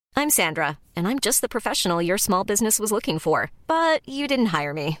I'm Sandra, and I'm just the professional your small business was looking for. But you didn't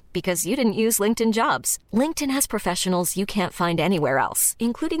hire me because you didn't use LinkedIn Jobs. LinkedIn has professionals you can't find anywhere else,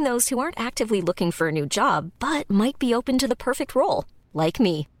 including those who aren't actively looking for a new job, but might be open to the perfect role, like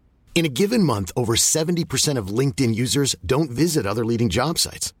me. In a given month, over 70% of LinkedIn users don't visit other leading job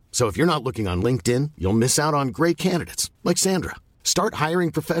sites. So if you're not looking on LinkedIn, you'll miss out on great candidates like Sandra. Start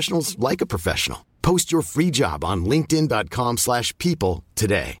hiring professionals like a professional. Post your free job on linkedin.com/people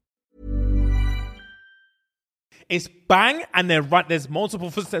today. It's bang, and there's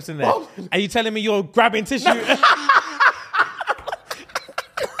multiple footsteps in there. Oh. Are you telling me you're grabbing tissue?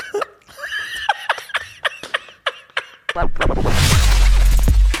 No.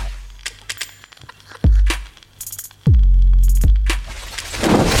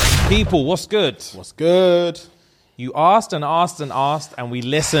 People, what's good? What's good? You asked and asked and asked, and we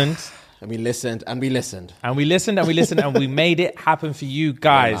listened. And we listened and we listened. And we listened and we listened, and we made it happen for you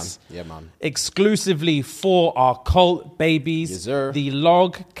guys. Yeah, man. Exclusively for our cult babies. Yes, sir. The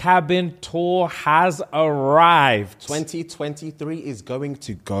Log Cabin Tour has arrived. 2023 is going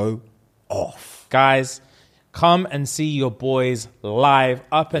to go off. Guys, come and see your boys live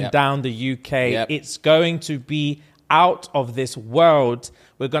up and down the UK. Yep. It's going to be out of this world.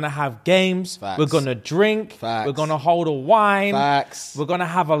 We're going to have games. Facts. We're going to drink. Facts. We're going to hold a wine. Facts. We're going to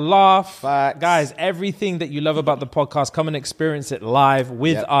have a laugh. Facts. Guys, everything that you love about the podcast, come and experience it live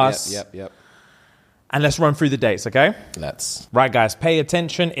with us. Yep. And let's run through the dates, okay? Let's. Right, guys, pay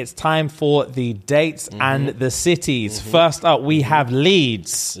attention. It's time for the dates and the cities. First up, we have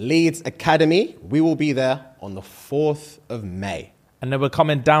Leeds. Leeds Academy. We will be there on the 4th of May. And then we're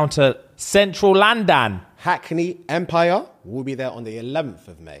coming down to Central London. Hackney Empire. We'll be there on the 11th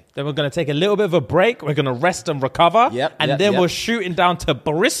of May. Then we're going to take a little bit of a break. We're going to rest and recover. Then we're shooting down to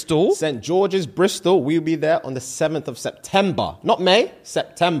Bristol. St. George's, Bristol. We'll be there on the 7th of September. Not May,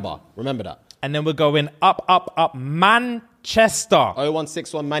 September. Remember that. And then we're going up, Manchester.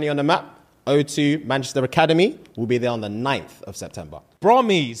 0161 Manny on the map. 02 Manchester Academy. We'll be there on the 9th of September.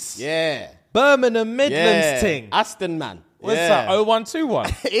 Brommies. Yeah. Birmingham Midlands ting. Aston, man. What's that? 0121?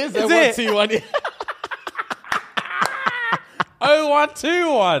 It is 0121.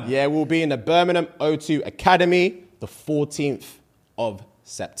 0121. Yeah, we'll be in the Birmingham O2 Academy the 14th of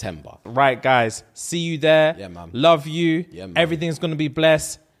September. Right, guys. See you there. Yeah, man. Love you. Yeah, man. Everything's going to be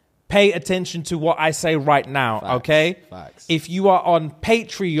blessed. Pay attention to what I say right now, Facts. okay? Facts. If you are on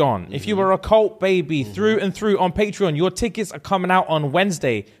Patreon, if you are a cult baby through and through on Patreon, your tickets are coming out on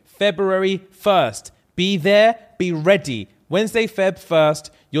Wednesday, February 1st. Be there, be ready. Wednesday, Feb 1st,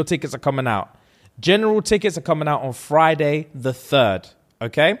 your tickets are coming out. General tickets are coming out on Friday the 3rd,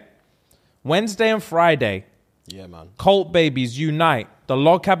 okay? Wednesday and Friday. Yeah, man. Cult babies, unite. The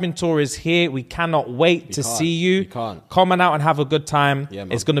Log Cabin Tour is here. We cannot wait to see you. We can't. Come on out and have a good time. Yeah,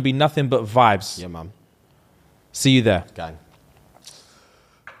 man. It's going to be nothing but vibes. Yeah, man. See you there. Gang.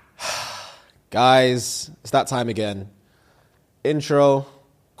 Guys, it's that time again. Intro,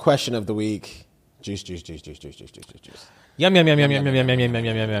 question of the week. Juice. Yum, yum, yum, yum, yum, yum, yum, yum, yum,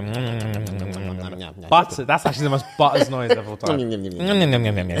 yum, yum, yum. Butter. That's actually the most butters noise of all time.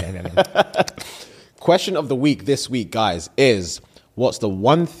 Question of the week this week, guys, is what's the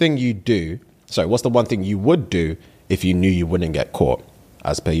one thing you would do if you knew you wouldn't get caught?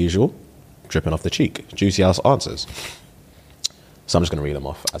 As per usual, dripping off the cheek. Juicy ass answers. So I'm just going to read them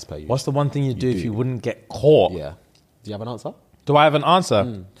off as per usual. What's the one thing you do if you wouldn't get caught? Yeah. Do you have an answer? Do I have an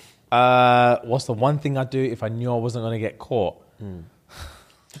answer? What's the one thing I'd do if I knew I wasn't going to get caught?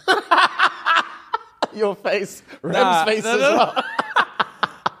 Your face. Rem's face as well.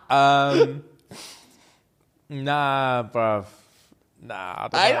 Nah, bruv. Nah,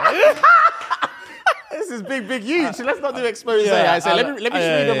 I don't know. This is big, huge. Let's not do expose. Let me just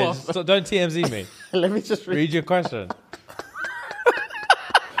read them off. So don't TMZ me. Let me just read your question.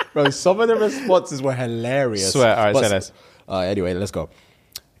 Bro, some of the responses were hilarious. Swear. All right, say this. Anyway, let's go.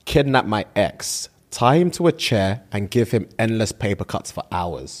 Kidnap my ex, tie him to a chair, and give him endless paper cuts for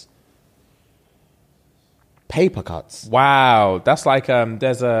hours. Paper cuts. Wow, that's like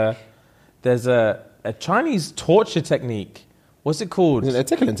there's a Chinese torture technique. What's it called? Is it a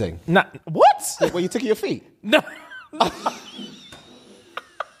tickling thing? Nah, what? Where you tickle your feet? No. I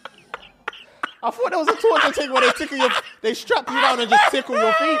thought there was a torture thing where they strap you down and just tickle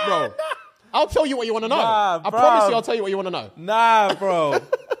your feet, bro. I'll tell you what you want to know. Nah, I promise you I'll tell you what you want to know. Nah, bro.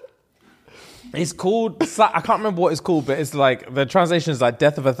 It's called, I can't remember what it's called, but it's like, the translation is like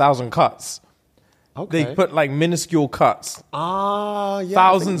death of 1,000 cuts. Okay. They put like minuscule cuts. Yeah.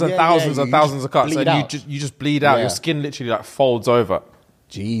 Thousands and thousands and thousands of cuts. And you just bleed out. Yeah. Your skin literally like folds over.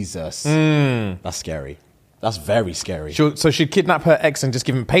 Jesus. That's scary. That's very scary. So she'd kidnap her ex and just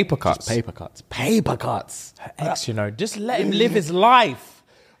give him paper cuts. Paper cuts. Paper cuts. Her ex, just let him live his life.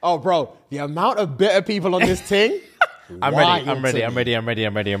 Oh, bro, the amount of bitter people on this thing. I'm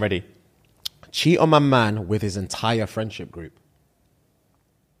ready. Cheat on my man with his entire friendship group.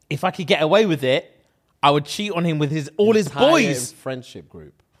 If I could get away with it, I would cheat on him with all his boys. Friendship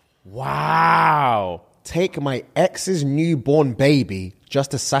group. Wow. Take my ex's newborn baby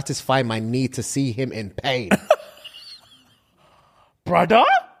just to satisfy my need to see him in pain. Brother?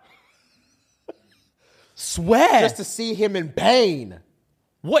 Swear. Just to see him in pain.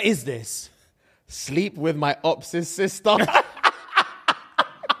 What is this? Sleep with my ops' sister.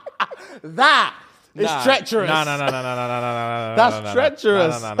 That is treacherous. No. That's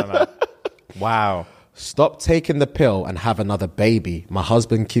treacherous. No. Wow. Stop taking the pill and have another baby. My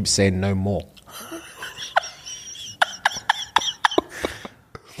husband keeps saying no more.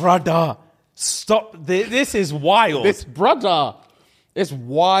 Brother, stop. This is wild. It's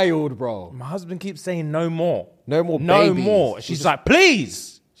wild, bro. My husband keeps saying no more. No more No babies. more. She's like,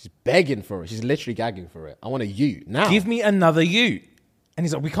 please. She's begging for it. She's literally gagging for it. I want a ute now. Give me another ute. And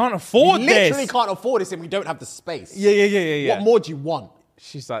he's like, we can't afford we this. literally can't afford this and we don't have the space. Yeah. What more do you want?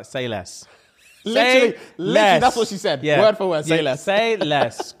 She's like, say less. Literally, that's what she said. Yeah. Word for word, say less. Say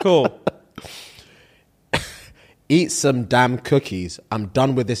less. Cool. Eat some damn cookies. I'm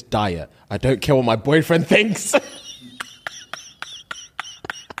done with this diet. I don't care what my boyfriend thinks.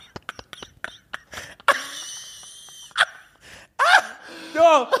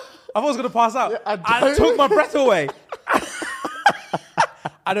 No, I was going to pass out. I took my breath away.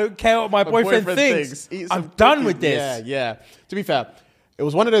 I don't care what my boyfriend thinks. I'm done with this. Yeah. To be fair, it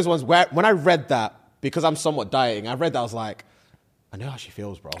was one of those ones where when I read that, because I'm somewhat dieting, I read that, I was like, I know how she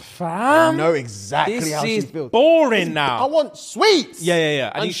feels, bro. Fam, I know exactly how she This feels. is boring now. I want sweets.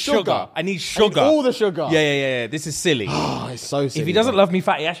 Yeah. I need sugar. I need all the sugar. Yeah. This is silly. Oh, it's so silly. If he doesn't love me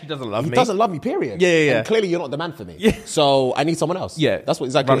fat, he actually doesn't love me. He doesn't love me, period. Yeah. And clearly you're not the man for me. Yeah. So I need someone else. Yeah. That's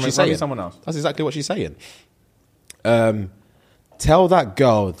exactly what she's saying. Someone else. That's exactly what she's saying. Tell that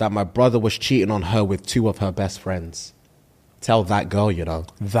girl that my brother was cheating on her with two of her best friends. Tell that girl,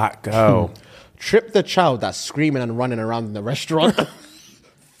 That girl. Trip the child that's screaming and running around in the restaurant.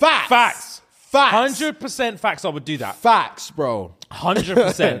 Facts. 100% facts I would do that. Facts, bro.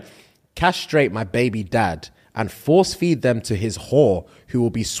 100%. Castrate my baby dad and force feed them to his whore who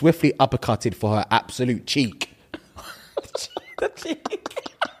will be swiftly uppercutted for her absolute cheek.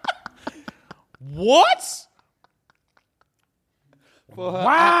 What? For her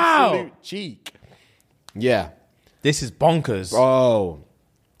Wow. absolute cheek. Yeah. This is bonkers. Bro.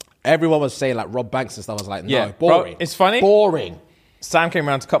 Everyone was saying like Rob Banks and stuff. I was like, no, Yeah, boring. bro, it's funny. Boring. Sam came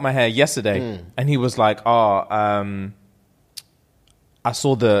around to cut my hair yesterday, and he was like, I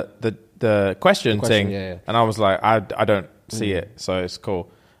saw the question thing, yeah. and I was like, I don't see it, so it's cool.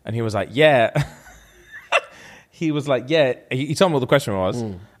 And he was like, yeah. He was like, yeah. He told me what the question was,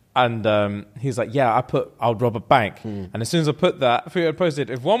 and he's like, yeah, I'll rob a bank. And as soon as I put that, I figured I posted,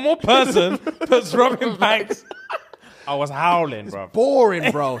 if one more person puts robbing banks, I was howling, bro.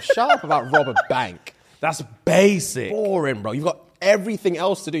 Boring, bro. Shut up about rob a bank. That's basic. Boring, bro. You've got everything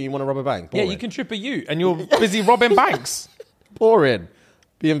else to do. You want to rob a bank? Boring. Yeah, you can trip a ute, and you're busy robbing banks. Boring.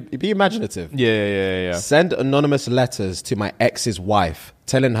 Be imaginative. Yeah. Send anonymous letters to my ex's wife,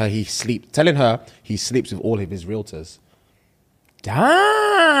 telling her he sleeps with all of his realtors.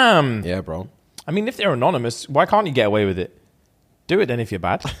 Damn. Yeah, bro. I mean, if they're anonymous, why can't you get away with it? Do it then if you're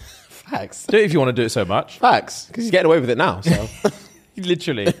bad. Facts. Do it if you want to do it so much. Facts. Because he's getting away with it now. So,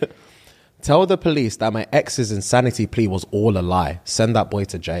 Literally. tell the police that my ex's insanity plea was all a lie. Send that boy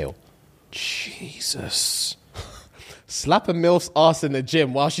to jail. Jesus. Slap a MILF's ass in the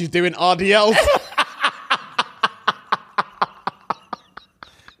gym while she's doing RDLs.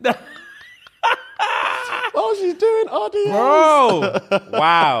 While she's doing RDLs. Bro.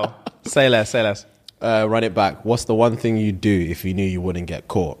 Wow. Say less. Run it back. What's the one thing you'd do if you knew you wouldn't get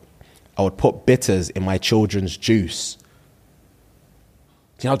caught? I would put bitters in my children's juice.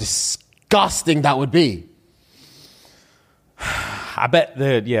 Do you know how disgusting that would be? I bet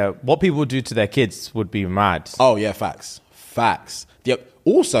what people do to their kids would be mad. Oh, yeah, facts.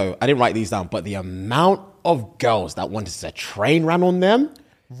 Also, I didn't write these down, but the amount of girls that wanted a train ran on them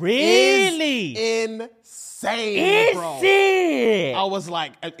Really? is insane, bro. I was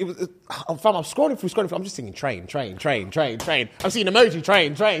like, I'm scrolling through. I'm just singing train. I'm seeing emoji,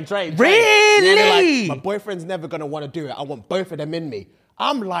 train. Really? Yeah, they're like, my boyfriend's never going to want to do it. I want both of them in me.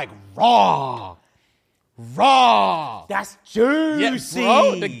 I'm like, raw. That's juicy. Yeah,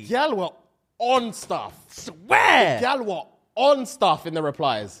 bro, the gal were on stuff. Swear. The gal were on stuff in the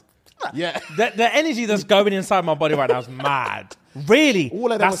replies. Yeah. The energy that's going inside my body right now is mad. Really?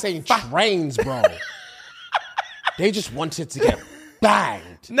 All of them were saying trains, bro. They just wanted to get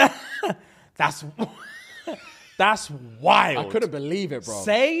banged. That's wild. I couldn't believe it, bro.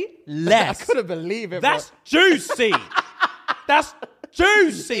 Say less. I couldn't believe it, bro. That's juicy. That's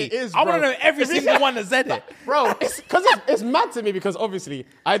juicy. It is, I want to bro. know every single one that said it. Bro, it's mad to me because obviously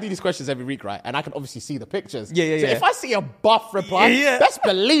I do these questions every week, right? And I can obviously see the pictures. Yeah. So if I see a buff reply, best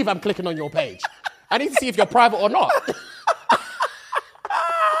believe I'm clicking on your page. I need to see if you're private or not.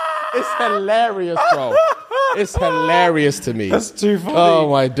 It's hilarious, bro. It's hilarious to me. That's too funny. Oh,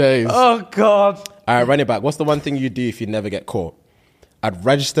 my days. Oh, God. All right, run it back. What's the one thing you do if you never get caught? I'd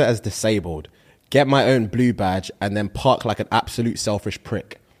register as disabled, get my own blue badge, and then park like an absolute selfish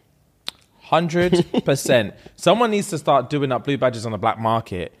prick. 100%. Someone needs to start doing up blue badges on the black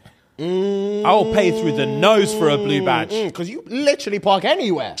market. I'll pay through the nose for a blue badge. Because you literally park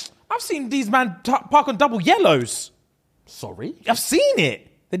anywhere. I've seen these men park on double yellows. Sorry? I've seen it.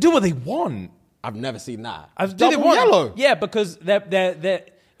 They do what they want. I've never seen that. Double yellow? Yeah, because they're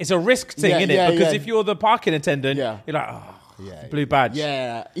it's a risk thing, isn't it? Because if you're the parking attendant, you're like, blue badge.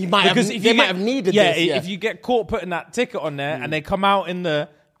 Yeah. They might have needed this. Yeah, if you get caught putting that ticket on there and they come out in the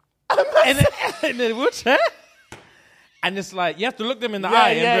in the wheelchair, and it's like, you have to look them in the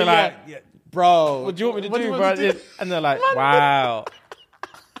eye and be like, bro, what do you want me to do, bro? And they're like, wow.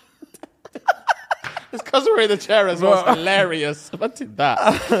 It's because we're in the chair as well. It's hilarious. I did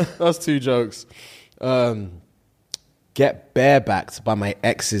that. That's two jokes. Get barebacked by my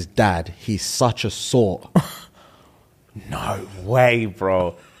ex's dad. He's such a sort. No way,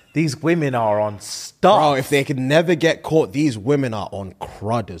 bro. These women are on stuff. Bro, if they can never get caught, these women are on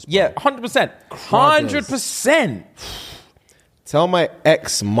crudders, bro. Yeah, 100%. 100%. Tell my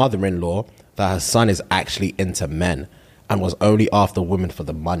ex-mother-in-law that her son is actually into men and was only after women for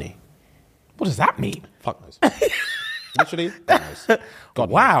the money. What does that mean? Fuck knows. Literally, God knows. God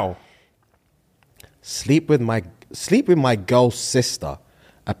wow. knows. Sleep with my girl's sister.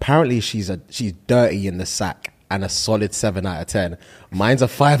 Apparently she's dirty in the sack and a solid 7 out of 10. Mine's a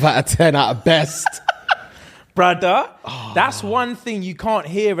 5 out of 10 at best. Brother, that's one thing you can't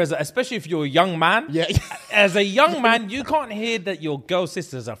hear especially if you're a young man. Yeah. As a young man, you can't hear that your girl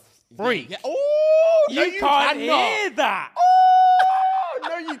sister's a freak. Yeah. Oh, you can't hear that. Oh,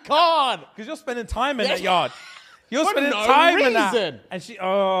 no, you can't. Because you're spending time in that yard. You're For spending no time in reason. that. And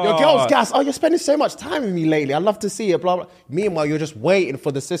Your girl's gas. Oh, you're spending so much time with me lately. I'd love to see it. Blah, blah. Meanwhile, you're just waiting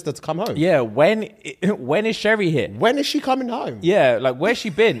for the sister to come home. Yeah, when is Sherry here? When is she coming home? Yeah, like, where's she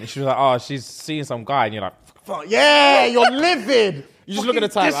been? She was like, oh, she's seeing some guy. And you're like, fuck. Yeah, you're livid. You just look at the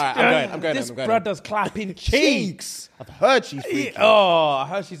time. All right, I'm going. This brother's clapping cheeks. I've heard she's freaky. Oh, I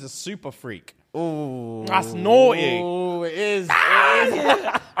heard she's a super freak. Ooh. That's naughty. Oh, it is.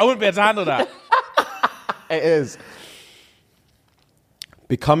 I wouldn't be able to handle that. It is.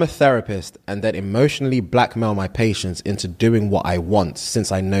 Become a therapist and then emotionally blackmail my patients into doing what I want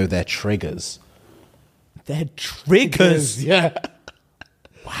since I know their triggers. Their triggers? Yeah.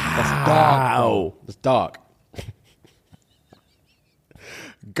 Wow. That's dark. Bro. That's dark.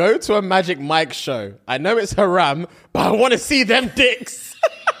 Go to a Magic Mike show. I know it's haram, but I want to see them dicks.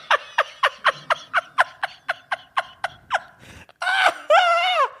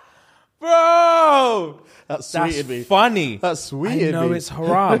 Bro! That's me. Funny. That's sweet. I know it's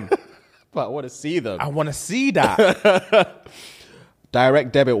haram. But I want to see them. I want to see that.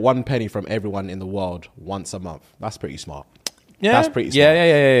 Direct debit 1 penny from everyone in the world once a month. That's pretty smart. Yeah. That's pretty smart.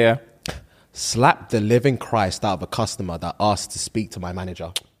 Yeah. Slap the living Christ out of a customer that asked to speak to my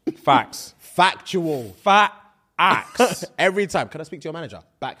manager. Facts. Factual. Facts. Every time. Can I speak to your manager?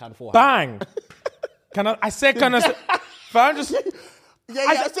 Backhand, forehand. Bang. Can I fam, just... Yeah,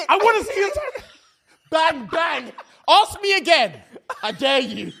 I want to see it. Bang, bang. Ask me again. I dare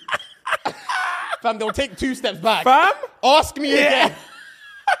you. Fam, they'll take 2 steps back. Fam? Ask me again.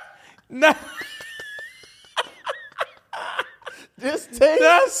 No. This thing.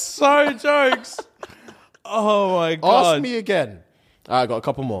 That's so jokes. Oh my God. Ask me again. All right, I got a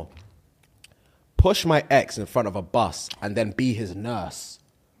couple more. Push my ex in front of a bus and then be his nurse.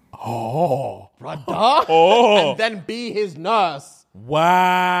 Oh. Brother. Oh. And then be his nurse.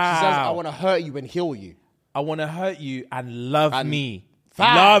 Wow. She says, I want to hurt you and heal you. I want to hurt you and love me.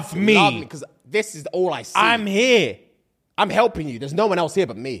 Facts. Love me. Because this is all I see. I'm here. I'm helping you. There's no one else here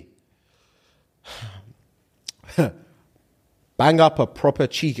but me. Bang up a proper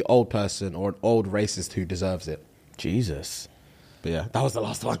cheeky old person or an old racist who deserves it. Jesus. But yeah, that was the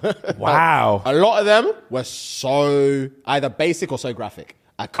last one. Wow. A lot of them were so either basic or so graphic.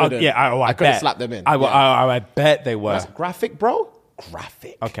 I couldn't. I couldn't bet. slap them in. I bet they were. That's graphic, bro.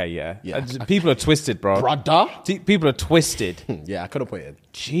 graphic. Okay, yeah. Yeah. People are twisted, bro. Brother. People are twisted. Yeah, I couldn't put it in.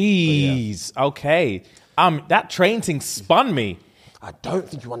 Jeez. Okay. That train thing spun me. I don't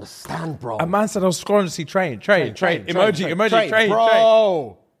think you understand, bro. A man said I was scrolling to see train. Emoji, train.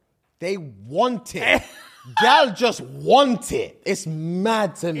 Bro, they want it. Gal just want it. It's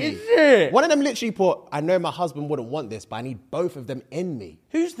mad to me. Is it? One of them literally put, I know my husband wouldn't want this, but I need both of them in me.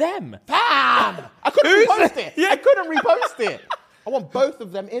 Who's them? Fam! I couldn't repost it. Yeah. I couldn't repost it. I want both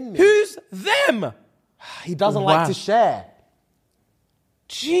of them in me. Who's them? He doesn't like to share.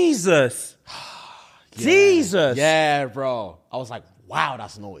 Jesus. Jesus. Yeah, bro. I was like, wow,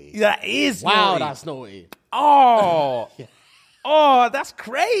 that's naughty. That is Wow, naughty. that's naughty. Oh. Oh, that's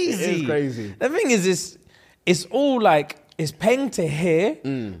crazy. It is crazy. The thing is, it's all like, it's paying to hear,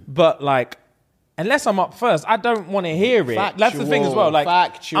 but like, unless I'm up first, I don't want to hear it. That's the thing as well. Like,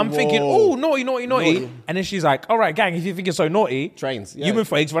 I'm thinking, oh, naughty. And then she's like, all right, gang, if you think it's so naughty, trains. Yeah. Human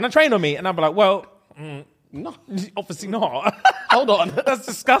fakes run a train on me. And I'm like, well, No. obviously not. Hold on. That's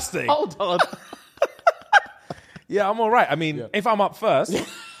disgusting. Hold on. Yeah, I'm all right. I mean, if I'm up first,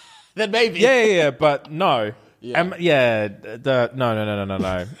 Then maybe. yeah, but no. Yeah.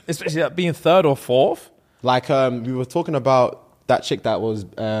 No. Especially like being third or fourth. Like, we were talking about that chick that was,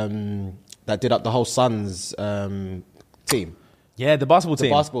 that did up the whole Suns team. Yeah, the basketball The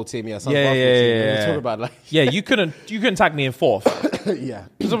team. basketball team, yeah. Suns Yeah. basketball team. We were talking about, like... Yeah, you couldn't tag me in fourth. Yeah.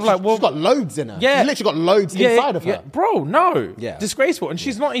 Because I'm like, well, she's got loads in her. Yeah. She's literally got loads inside of her. Yeah. Bro, no. Yeah. Disgraceful. And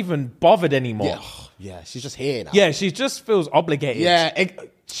she's not even bothered anymore. Yeah. Yeah, she's just here now. Yeah, she just feels obligated. Yeah.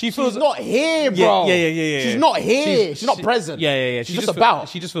 She feels She's not here, bro. Yeah. She's not here. She's not present. Yeah. She's just about.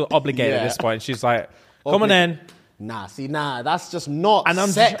 She just feels obligated at Yeah. this point. She's like, come on then. Nah, that's just not And I'm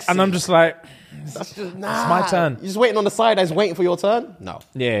sexy. I'm just like, That's just, it's my turn. You're just waiting on the side as waiting for your turn? No.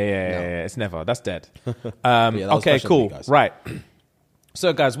 Yeah. It's never. That's dead. that was Okay, question cool. for you guys. Right.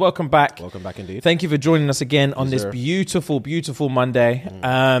 So, guys, welcome back. Welcome back indeed. Thank you for joining us again on this sir. beautiful, beautiful Monday.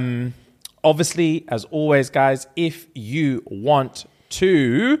 Obviously, as always, guys, if you want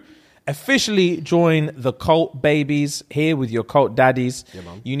to officially join the cult babies here with your cult daddies,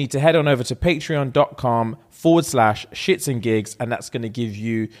 you need to head on over to patreon.com/ShxtsnGigs, and that's going to give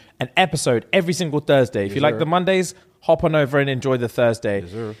you an episode every single Thursday. If you like the Mondays, hop on over and enjoy the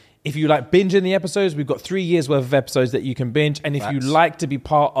Thursday. If you like binging the episodes, we've got 3 years worth of episodes that you can binge. And if you like to be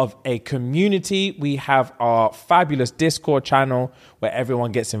part of a community, we have our fabulous Discord channel where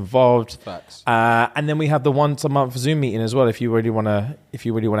everyone gets involved. Facts. And then we have the once a month Zoom meeting as well. If you really want to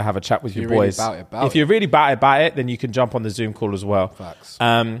have a chat with your boys, if you're really about it, then you can jump on the Zoom call as well. Facts.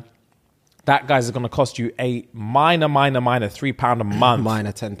 That, guys, is going to cost you a minor £3 a month.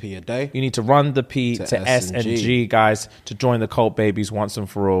 Minor 10p a day. You need to run the P to S and G, guys, to join the cult babies once and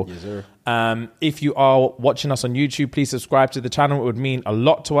for all. Yes, sir. If you are watching us on YouTube, please subscribe to the channel. It would mean a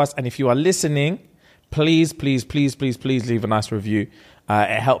lot to us. And if you are listening, please leave a nice review.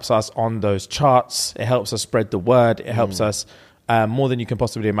 It helps us on those charts. It helps us spread the word. It helps us more than you can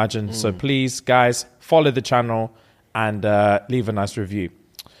possibly imagine. So please, guys, follow the channel and leave a nice review.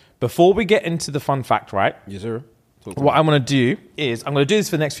 Before we get into the fun fact, right? Yes, sir. What I'm going to do is I'm going to do this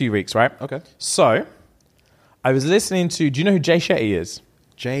for the next few weeks, right? Okay. So I was listening to, do you know who Jay Shetty is?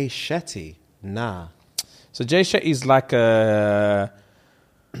 Jay Shetty? Nah. So Jay Shetty is like a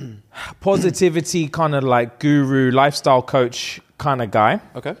positivity kind of like guru, lifestyle coach kind of guy.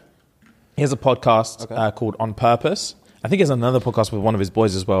 Okay. He has a podcast called On Purpose. I think he has another podcast with one of his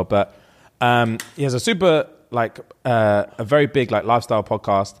boys as well. But he has a super, like, a very big, like, lifestyle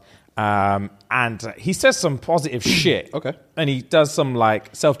podcast. And he says some positive shit. Okay. And he does some,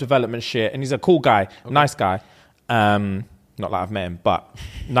 like, self-development shit. And he's a cool guy, nice guy. Not like I've met him, but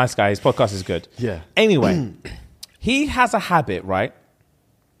nice guy. His podcast is good. Yeah. Anyway, he has a habit, right,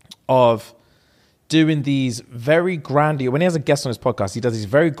 of doing these very grandiose... When he has a guest on his podcast, he does these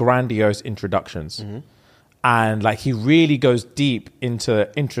very grandiose introductions. Mm-hmm. And, like, he really goes deep into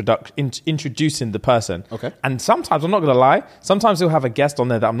introducing the person. Okay. And sometimes, I'm not going to lie, sometimes he'll have a guest on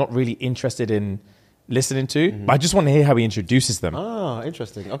there that I'm not really interested in listening to, but I just want to hear how he introduces them. Oh,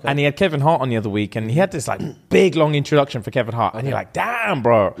 interesting. Okay. And he had Kevin Hart on the other week, and he had this, like, big, long introduction for Kevin Hart. And you're like, damn,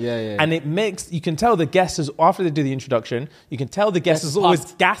 bro. Yeah. And it makes... You can tell the guest is... After they do the introduction, you can tell the guest is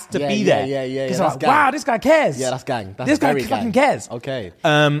always gassed to be there. Yeah. Because like, wow, this guy cares. Yeah, that's gang. That's this guy very fucking gang. cares. Okay.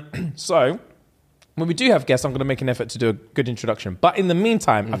 So... When we do have guests, I'm going to make an effort to do a good introduction. But in the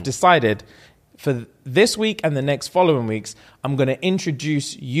meantime, I've decided for this week and the next following weeks, I'm going to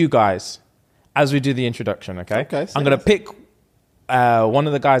introduce you guys as we do the introduction, okay? I'm going to pick one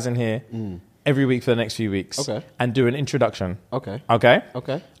of the guys in here every week for the next few weeks and do an introduction. Okay. Okay?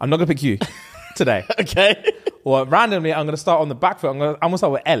 Okay. I'm not going to pick you today. Okay. Well, randomly, I'm going to start on the back foot. I'm going to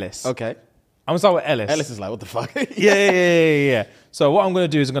start with Ellis. Okay. I'm going to start with Ellis. Ellis is like, what the fuck? Yeah. So what I'm going to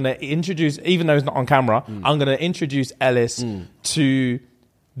do is I'm going to introduce, even though he's not on camera, I'm going to introduce Ellis to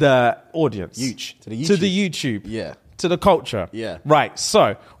the audience. To the YouTube. Yeah. To the culture. Yeah. Right.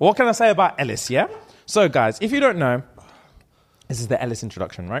 So what can I say about Ellis, yeah? So, guys, if you don't know, this is the Ellis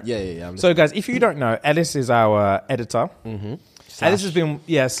introduction, right? Yeah. So, guys, if you don't know, Ellis is our editor. Mm-hmm. Ellis has been,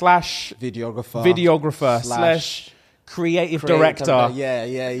 slash videographer, slash creative director.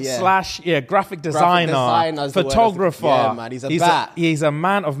 Yeah. Slash, graphic designer, photographer. Yeah, man, he's a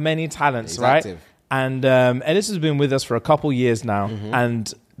man of many talents, he's right? Active. And Ellis has been with us for a couple years now. Mm-hmm.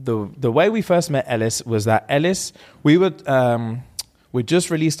 And the way we first met Ellis was that Ellis, we just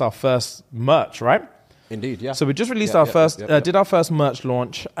released our first merch, right? Indeed, yeah. So we just released our first, did our first merch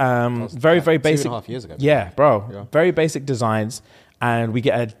launch. Very basic. 2.5 years ago. Yeah, bro. Yeah. Very basic designs. And we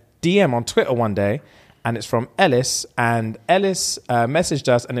get a DM on Twitter one day, and it's from Ellis. And Ellis messaged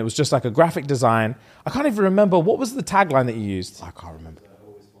us, and it was just like a graphic design. I can't even remember. What was the tagline that you used? I can't remember.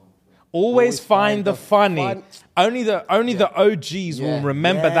 Always find the funny. Only the OGs will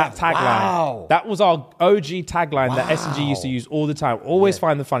remember that tagline. Wow. That was our OG tagline that SNG used to use all the time. Always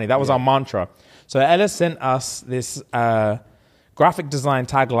find the funny. That was our mantra. So Ellis sent us this graphic design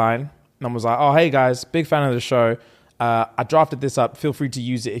tagline and was like, oh, hey guys, big fan of the show. I drafted this up. Feel free to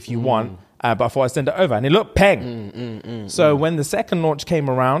use it if you want. But I thought I'd send it over. And it looked peng. So when the second launch came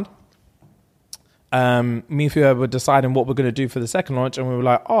around, me and Fia were deciding what we're going to do for the second launch. And we were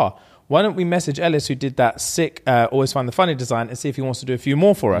like, oh, why don't we message Ellis, who did that sick, always find the funny design, and see if he wants to do a few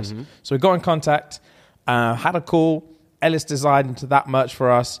more for us. So we got in contact, had a call. Ellis designed into that merch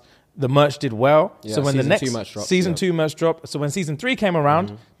for us. The merch did well. Yeah, so when the next season 2 merch dropped, so when season 3 came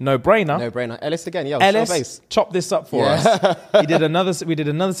around, no brainer. Ellis again, yeah. Ellis chopped this up for us. We did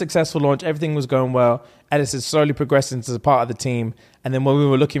another successful launch. Everything was going well. Ellis is slowly progressing as a part of the team. And then when we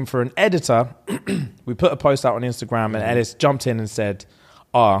were looking for an editor, we put a post out on Instagram, and Ellis jumped in and said,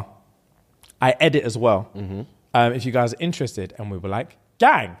 I edit as well. If you guys are interested. And we were like,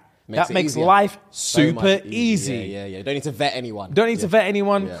 gang. That makes life super easy. Yeah. Don't need to vet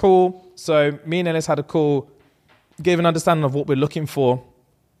anyone. Yeah. Cool. So me and Ellis had a call, gave an understanding of what we're looking for.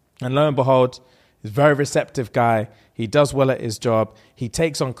 And lo and behold, he's a very receptive guy. He does well at his job. He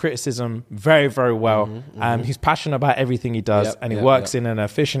takes on criticism very, very well. He's passionate about everything he does. And he works in an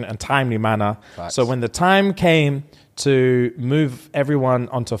efficient and timely manner. Facts. So when the time came to move everyone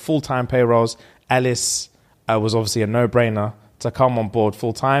onto full-time payrolls, Ellis was obviously a no-brainer to come on board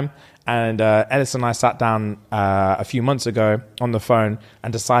full-time. And Ellis and I sat down a few months ago on the phone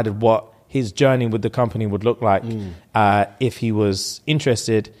and decided what his journey with the company would look like if he was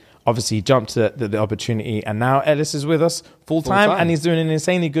interested. Obviously, he jumped to the opportunity, and now Ellis is with us full-time, and he's doing an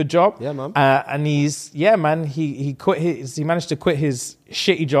insanely good job. Yeah, man. And he managed to quit his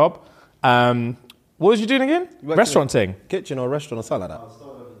shitty job. What was you doing again? Restaurant thing? Kitchen or restaurant or something like that?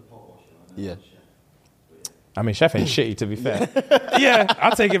 Yeah. I mean, chef ain't shitty, to be fair. Yeah,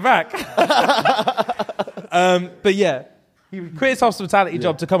 I'll take it back. But yeah, he quit his hospitality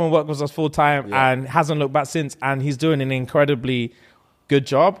job to come and work with us full time and hasn't looked back since. And he's doing an incredibly good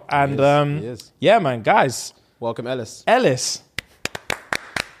job. And he is. Yeah, man, guys. Welcome, Ellis. I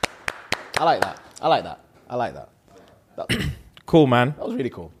like that. Cool, man. That was really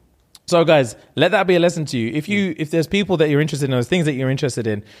cool. So, guys, let that be a lesson to you. If there's people that you're interested in, or things that you're interested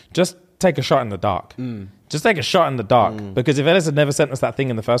in, just take a shot in the dark. Just take a shot in the dark. Because if Ellis had never sent us that thing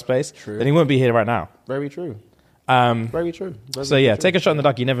in the first place, then he wouldn't be here right now. Very true. Very true. Take a shot in the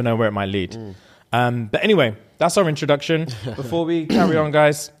dark. You never know where it might lead. But anyway, that's our introduction. Before we carry on,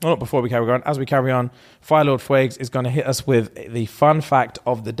 guys, well, not before we carry on, as we carry on, Fire Lord Fuegs is going to hit us with the fun fact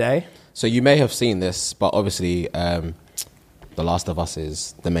of the day. So you may have seen this, but obviously The Last of Us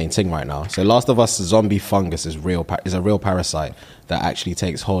is the main thing right now. So Last of Us zombie fungus is a real parasite that actually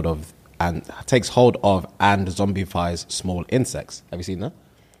takes hold of and zombifies small insects. Have you seen that?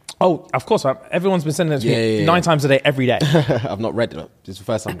 Oh, of course. Everyone's been sending it to me 9 times a day, every day. I've not read it. It's the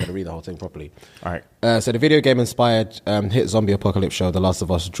first time I'm going to read the whole thing properly. All right. So the video game-inspired hit zombie apocalypse show, The Last of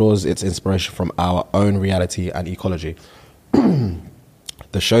Us, draws its inspiration from our own reality and ecology.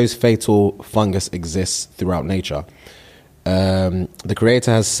 The show's fatal fungus exists throughout nature. The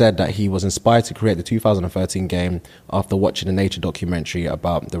creator has said that he was inspired to create the 2013 game after watching a nature documentary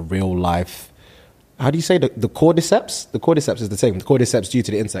about the real life. How do you say the cordyceps? The cordyceps is the thing. The cordyceps due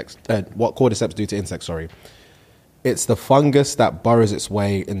to the insects. What cordyceps do to insects? Sorry, it's the fungus that burrows its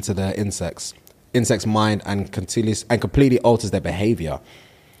way into the insects' mind and completely alters their behavior.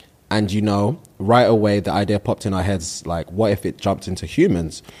 And right away the idea popped in our heads, like, what if it jumped into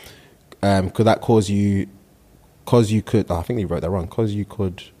humans? Could that cause you because you could. Oh, I think they wrote that wrong. Because you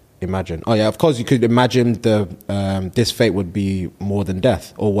could imagine. Oh yeah, of course you could imagine this fate would be more than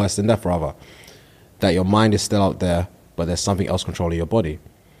death, or worse than death rather. That your mind is still out there, but there's something else controlling your body.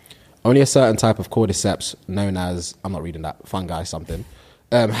 Only a certain type of cordyceps, known as, I'm not reading that, fungi something,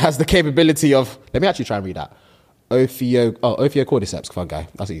 has the capability of, let me actually try and read that. Ophiocordyceps fungi,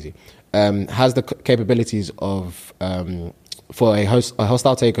 that's easy. Has the capabilities of, for a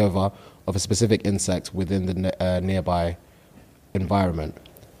hostile takeover of a specific insect within the nearby environment.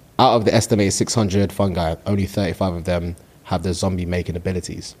 Out of the estimated 600 fungi, only 35 of them have the zombie-making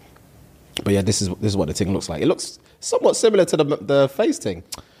abilities. But yeah, this is what the thing looks like. It looks somewhat similar to the face thing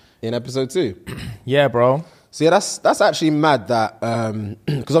in episode 2. Yeah, bro. So yeah, that's actually mad that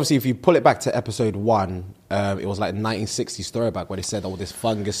because obviously if you pull it back to episode 1, it was like 1960s throwback where they said all this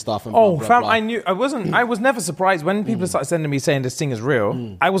fungus stuff and blah, blah, fam, blah. I was never surprised when people started sending me saying this thing is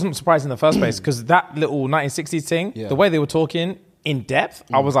real. I wasn't surprised in the first place because that little 1960s thing, the way they were talking in depth,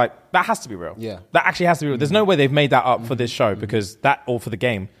 I was like, that has to be real. Yeah, that actually has to be real. There's no way they've made that up for this show because that or for the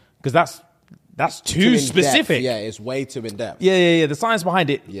game. Because that's too specific. Yeah, it's way too in depth. Yeah. The science behind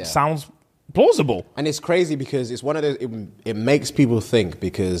it sounds plausible. And it's crazy because it's one of those. It makes people think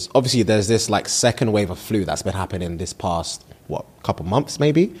because obviously there's this like second wave of flu that's been happening this past couple months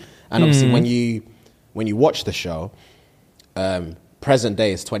maybe. And obviously when you watch the show, present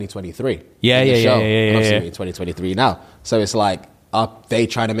day is 2023. Yeah. And obviously we're in 2023 now. So it's like, are they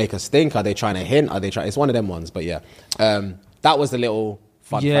trying to make us think? Are they trying to hint? Are they trying? It's one of them ones. But yeah, that was the little.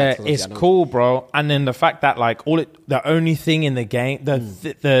 Yeah, it's cool, bro. And then the fact that like the only thing in the game,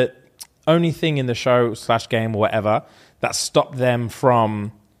 the only thing in the show / game or whatever that stopped them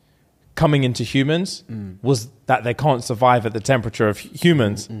from coming into humans was that they can't survive at the temperature of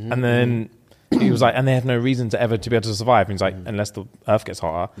humans. And then he was like, and they have no reason to ever to be able to survive. And he's like, unless the earth gets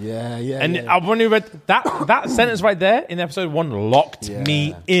hotter. Yeah. And I've only read that sentence right there in episode 1 locked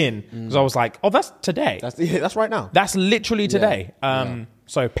me in because I was like, oh, that's today. That's right now. That's literally today.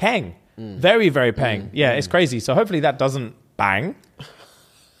 So peng, very, very peng. Yeah, it's crazy. So hopefully that doesn't bang.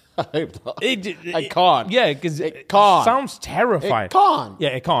 I hope not. I can't. Yeah, because it can't. Sounds terrifying. It can't. Yeah,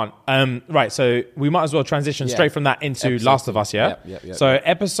 it can't. Right, so we might as well transition straight from that into episode Last 2. of Us, yeah? Yep. So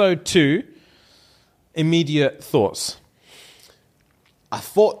episode 2, immediate thoughts.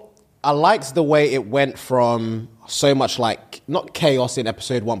 I liked the way it went from so much like, not chaos in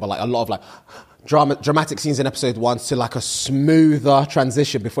episode 1, but like a lot of like dramatic scenes in episode 1 to like a smoother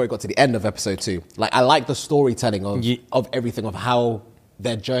transition before it got to the end of episode 2. Like I like the storytelling of everything, of how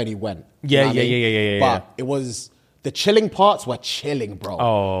their journey went. Yeah. But it was, the chilling parts were chilling, bro.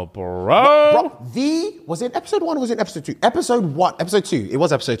 Oh, bro. Was it episode 1 or was it episode 2? Episode 2. It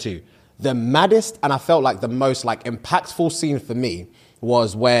was episode 2. The maddest, and I felt like the most like impactful scene for me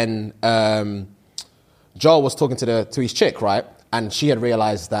was when Joel was talking to his chick, right? And she had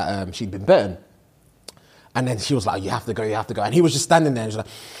realized that she'd been bitten. And then she was like, you have to go. And he was just standing there and just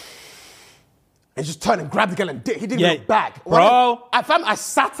like, and just turned and grabbed the girl and he didn't look back. Bro. I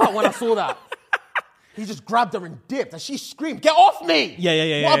sat up when I saw that. He just grabbed her and dipped and she screamed, get off me!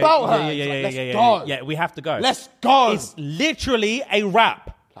 Yeah. What about her? Let's go. Yeah, we have to go. Let's go. It's literally a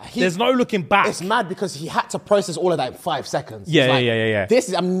wrap. There's no looking back. It's mad because he had to process all of that in 5 seconds. Yeah.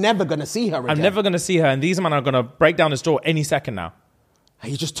 I'm never going to see her again. I'm never going to see her, and these men are going to break down this door any second now.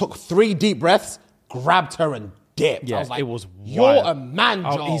 He just took 3 deep breaths, grabbed her and dipped. Yeah, I was like, it was you're wild. a man,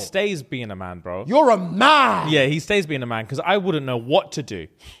 Joel. He stays being a man, bro. You're a man. Yeah, he stays being a man because I wouldn't know what to do.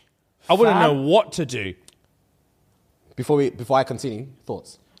 I wouldn't know what to do. Before I continue,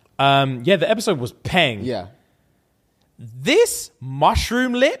 thoughts? Yeah, the episode was peng. Yeah. This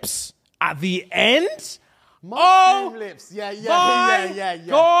mushroom lips at the end. Mushroom lips. Yeah.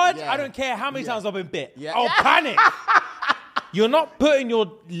 God, yeah. I don't care how many times I've been bit. Yeah. I'll panic. You're not putting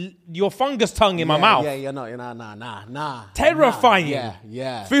your fungus tongue in my mouth. Yeah, nah. Terrifying.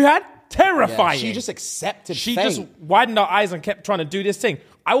 Yeah. Fuhad, terrifying. Yeah. She just accepted She fame. just widened her eyes and kept trying to do this thing.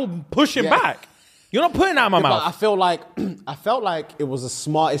 I will push him back. You're not putting that in my mouth. But I felt like it was the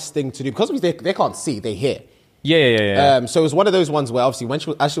smartest thing to do because they can't see, they hear. Yeah. So it was one of those ones where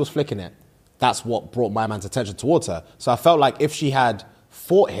obviously as she was flicking it, that's what brought my man's attention towards her. So I felt like if she had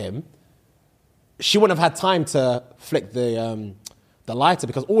fought him, she wouldn't have had time to flick the lighter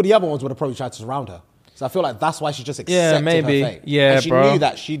because all the other ones would have probably tried to surround her. So I feel like that's why she just accepted her fate. Yeah, and she knew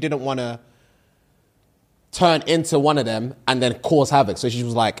that she didn't want to turn into one of them and then cause havoc. So she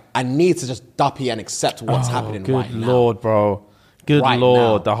was like, I need to just duppy and accept what's happening right now. Good Lord, bro. Good right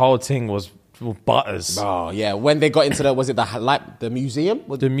Lord. Now. The whole thing was butters. Oh, yeah. When they got into the museum?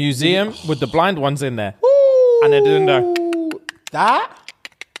 The museum with the blind ones in there. Ooh, And they're doing the...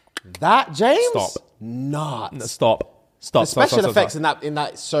 That, James? Stop. nuts. Stop. The special effects in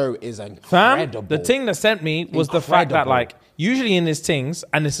that show is incredible. Fam, the thing that sent me was the fact that, like, usually in these things,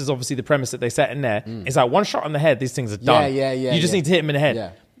 and this is obviously the premise that they set in there, is like one shot on the head, these things are done. Yeah. You just need to hit them in the head.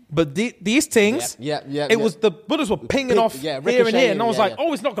 Yeah. But these things, it was the bullets were pinging off here and here, and I was like,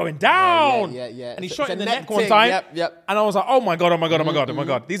 oh, it's not going down. Yeah. And he shot in the neck one time, and I was like, oh my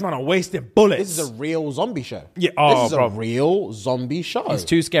god, these men are wasting bullets. This is a real zombie show. Yeah, this is a real zombie show. It's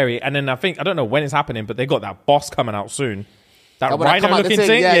too scary. And then I don't know when it's happening, but they got that boss coming out soon. That rhino-looking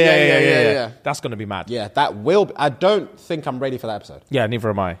thing? Yeah. That's going to be mad. Yeah, that will. I don't think I'm ready for that episode. Yeah, neither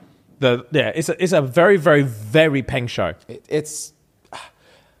am I. It's a very, very, very Peng show.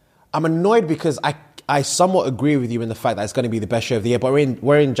 I'm annoyed because I somewhat agree with you in the fact that it's going to be the best show of the year. But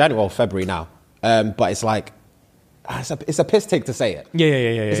we're in January or February now. But it's like it's a piss take to say it. Yeah.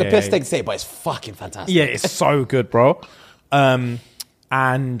 It's a piss take to say it, but it's fucking fantastic. Yeah, it's so good, bro. And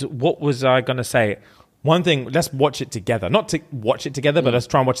what was I going to say? One thing, let's watch it together. Not to watch it together, but let's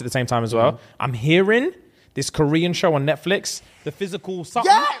try and watch it at the same time as well. I'm hearing this Korean show on Netflix, The Physical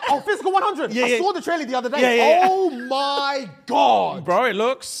something. Yeah! Physical 100. I saw the trailer the other day. Yeah. Oh my God. Bro, it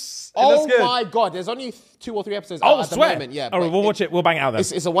looks good. Oh My God. There's only 2 or 3 episodes out at the moment. Yeah, all right, we'll watch it. We'll bang it out then.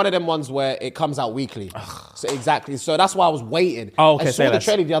 It's one of them ones where it comes out weekly. So exactly. So that's why I was waiting. Oh, okay, I saw the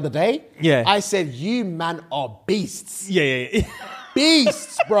trailer the other day. Yeah. I said, you man are beasts. Yeah.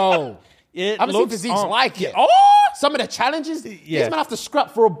 Beasts, bro. I haven't seen physiques like it. Oh! Some of the challenges, these men have to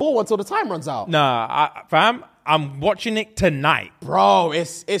scrap for a ball until the time runs out. Fam, I'm watching it tonight. Bro,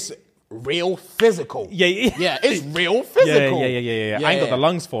 it's real physical. Yeah, it's real physical. Yeah. I ain't got the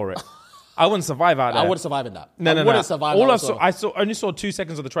lungs for it. I wouldn't survive out there. I wouldn't survive in that. No. I wouldn't survive. I only saw 2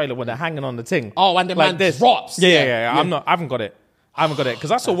 seconds of the trailer when they're hanging on the thing. Oh, and the man drops. Yeah. I haven't got it.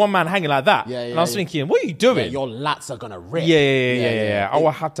 Because I saw one man hanging like that. And I was thinking, what are you doing? Yeah, your lats are going to rip. Yeah. I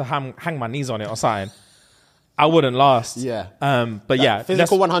would have to hang my knees on it or something. I wouldn't last. Yeah. But yeah.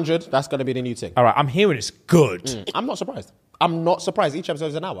 Physical 100, that's going to be the new thing. All right, I'm hearing it's good. I'm not surprised. I'm not surprised. Each episode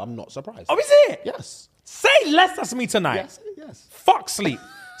is an hour. I'm not surprised. Oh, is it? Yes. Say less, that's me tonight. Yes. Fuck sleep.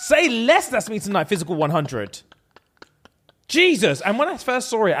 Say less, that's me tonight. Physical 100. Jesus. And when I first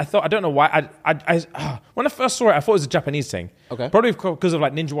saw it, I don't know why. When I first saw it, I thought it was a Japanese thing. Okay. Probably because of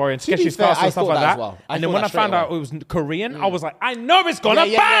like Ninja Warrior and Sketchy Fast and stuff like that. Well. And then when I found out it was Korean, I was like, I know it's gonna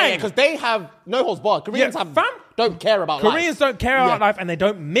bang. Because they have no holds barred. Koreans don't care about life. Koreans don't care about life and they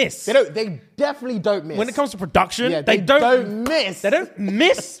don't miss. They definitely don't miss. When it comes to production, they don't miss. They don't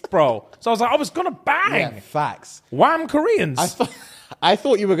miss, bro. So I was like, I was gonna bang. Yeah, facts. Wham, Koreans. I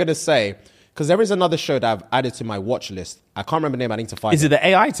thought you were gonna say, because there is another show that I've added to my watch list. I can't remember the name. I need to find it. Is it the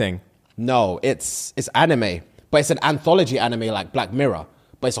AI thing? No, it's anime. But it's an anthology anime like Black Mirror.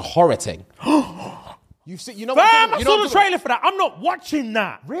 But it's a horror thing. You know what Fam, I saw the trailer for that. I'm not watching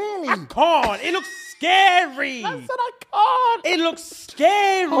that. Really? I can't. It looks scary. I said I can't. It looks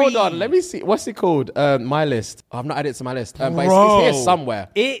scary. Hold on, let me see. What's it called? My list. I've not added it to my list. But it's here somewhere.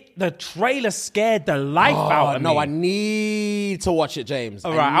 The trailer scared the life out of me. No, I need to watch it, James.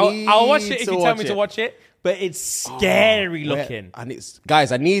 All right, I'll watch it if you tell me to watch it. But it's scary looking.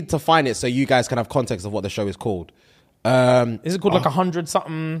 Guys, I need to find it so you guys can have context of what the show is called. Is it called like 100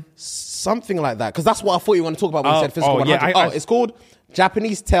 something? Something like that. Because that's what I thought you were going to talk about when you said physical 100. It's called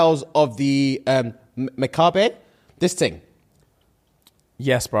Japanese Tales of the Makabe. This thing.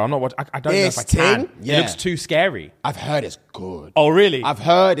 Yes, bro. I'm not watching. I don't know if I can. Yeah. It looks too scary. I've heard it's good. Oh, really? I've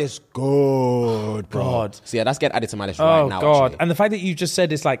heard it's good, bro. God. So yeah, that's getting added to my list right now. Oh, God. Actually. And the fact that you just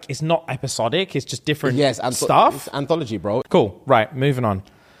said it's like, it's not episodic, it's just different stuff. It's anthology, bro. Cool. Right, moving on.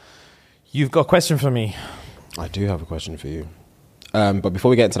 You've got a question for me. I do have a question for you. But before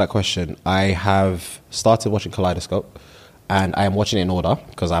we get into that question, I have started watching Kaleidoscope and I am watching it in order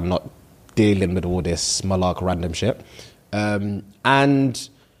because I'm not dealing with all this malark random shit. And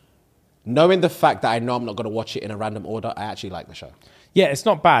knowing the fact that I know I'm not going to watch it in a random order, I actually like the show. Yeah, it's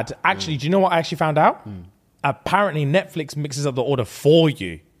not bad. Actually, do you know what I actually found out? Apparently, Netflix mixes up the order for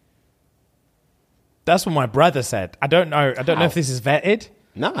you. That's what my brother said. I don't know. I don't know if this is vetted.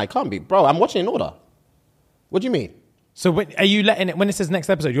 No, I can't be. Bro, I'm watching in order. What do you mean? So are you letting it, when it says next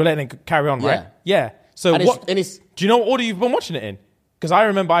episode, you're letting it carry on, right? Yeah. So do you know what order you've been watching it in? Because I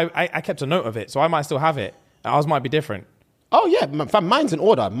remember I kept a note of it, so I might still have it. Ours might be different. Oh, yeah. Mine's in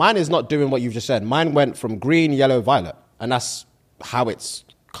order. Mine is not doing what you've just said. Mine went from green, yellow, violet. And that's how it's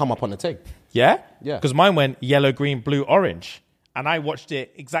come up on the thing. Yeah? Yeah. Because mine went yellow, green, blue, orange. And I watched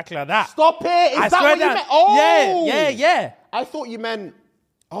it exactly like that. Stop it! Is that what you meant? Oh! Yeah. I thought you meant...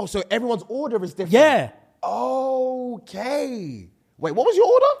 Oh, so everyone's order is different. Yeah. Okay. Wait, what was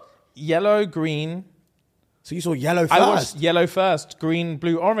your order? Yellow, green. So you saw yellow first? I watched yellow first, green,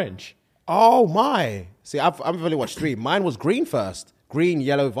 blue, orange. Oh my! See, I've only watched 3. Mine was green first. Green,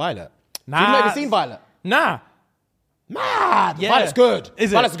 yellow, violet. Nah. You've never seen Violet? Nah. Yeah. Violet's good.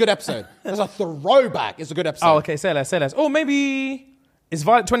 Is it? Violet's a good episode. It's a throwback. It's a good episode. Oh, okay. Say less. Oh, maybe it's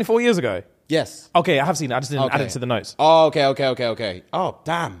Violet 24 years ago. Yes. Okay, I have seen it. I just didn't add it to the notes. Oh, okay. Oh,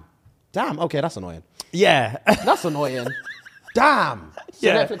 damn. Okay, that's annoying. Yeah. That's annoying. Damn. So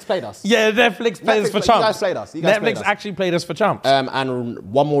Yeah. Netflix played us. Yeah, Netflix played us for chumps. You guys played us. Netflix actually played us for chumps. And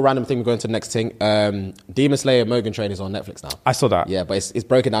one more random thing, we're going to the next thing. Demon Slayer Mugen Train is on Netflix now. I saw that. Yeah, but it's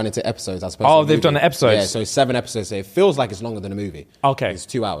broken down into episodes as opposed Oh, to they've done the episodes. Yeah, so 7 episodes. So it feels like it's longer than a movie. Okay. It's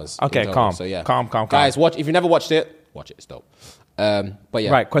 2 hours. Okay, in total. calm. So yeah. Calm. Guys, watch. If you never watched it, watch it. It's dope. But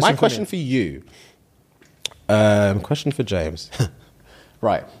yeah. Right, my question for you. Question for James.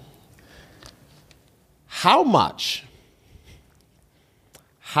 Right. How much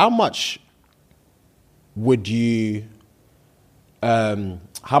would you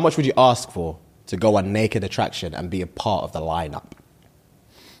ask for to go on Naked Attraction and be a part of the lineup?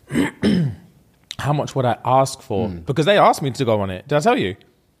 How much would I ask for? Because they asked me to go on it. Did I tell you?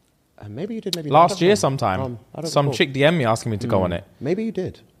 Maybe you did. Maybe Last year sometime. I don't Some recall. chick DM'd me asking me to go on it. Maybe you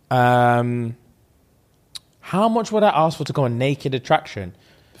did. How much would I ask for to go on Naked Attraction?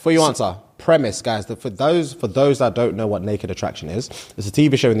 Before you answer, premise, guys, that for those that don't know what Naked Attraction is, it's a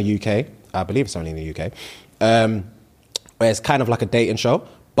TV show in the UK. I believe it's only in the UK. Where it's kind of like a dating show,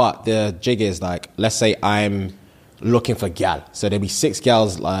 but the jig is like, let's say I'm looking for gal. So there'll be 6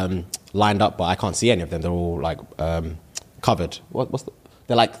 gals lined up, but I can't see any of them. They're all like covered.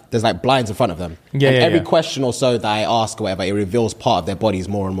 They're like, there's like blinds in front of them. Every question or so that I ask or whatever, it reveals part of their bodies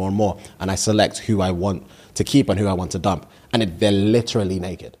more and more and more. And I select who I want to keep and who I want to dump. And they're literally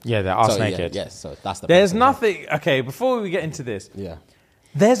naked. Yeah, they're arse naked. Yes, so that's the There's premise. nothing... Okay, before we get into this. Yeah.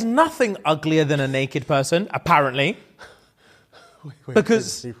 There's nothing uglier than a naked person, apparently.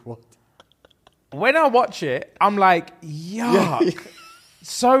 Because when I watch it, I'm like, yuck.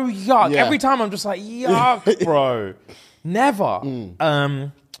 So yuck. Yeah. Every time I'm just like, yuck, bro. Never.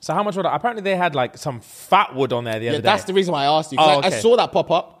 So how much would I... Apparently they had like some fat wood on there the other day. That's the reason why I asked you. 'Cause Oh, I okay. saw that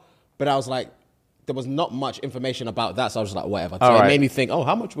pop up, but I was like, there was not much information about that, so I was just like, whatever. So All it right. made me think,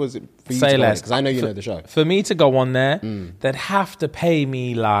 how much was it for you Say to go on it? less. Because I know you know the show. For me to go on there, they'd have to pay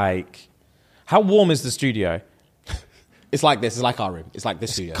me like... How warm is the studio? It's like this. It's like our room. It's like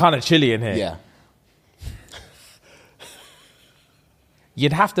this studio. Kind of chilly in here. Yeah.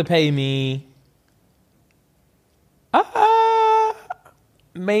 You'd have to pay me...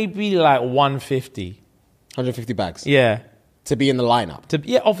 maybe like 150. 150 bags. Yeah. To be in the lineup.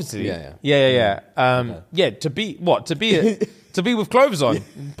 Obviously. Yeah. Yeah, to be with clothes on.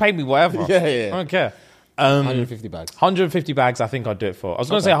 Pay me whatever. Yeah. I don't care. 150 bags. 150 bags, I think I'd do it for. I was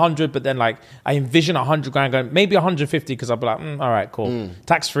going to say 100, but then like I envision 100 grand going, maybe 150 because I'll be like, all right, cool.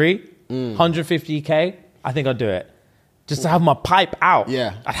 Tax free, 150K, I think I'd do it. Just to have my pipe out.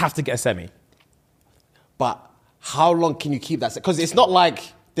 Yeah. I'd have to get a semi. But how long can you keep that? Because it's not like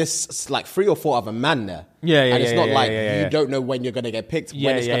there's like 3 or 4 other man there. Yeah, And it's not like yeah. you don't know when you're going to get picked,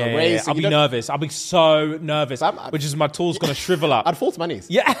 when it's going to Yeah. raise. So I'll you be don't- nervous. I'll be so nervous, which is my tool's going to shrivel up. I'd fall to my knees.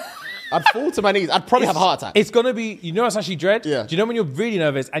 Yeah. I'd fall to my knees. I'd probably have a heart attack. It's gonna be, you know, what's actually dread. Yeah. Do you know when you're really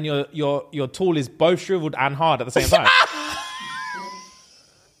nervous and your tool is both shriveled and hard at the same time?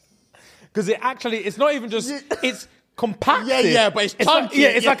 Because it's not even just, it's compacted. Yeah, but it's chunky.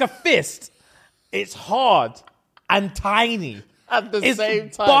 Like, it's like a fist. It's hard and tiny. At the It's same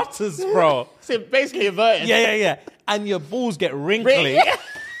time. butters, bro. So basically inverted. Yeah. And your balls get wrinkly.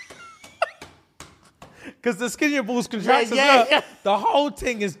 Because the skin of your balls contracts as well. Yeah. The whole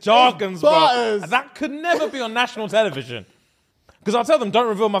thing is jargons, bro. butters. That could never be on national television. Because I'll tell them, don't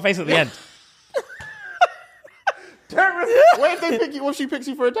reveal my face at the end. What if they pick you? What if she picks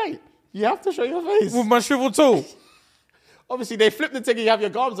you for a date? You have to show your face. With my shriveled tool. Obviously, they flip the ticket. You have your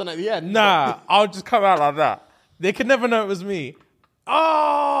gums on at the end. Nah, I'll just come out like that. They could never know it was me.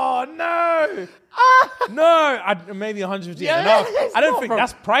 Oh, no. No, maybe 150 Yeah, enough. it's I don't not, think bro.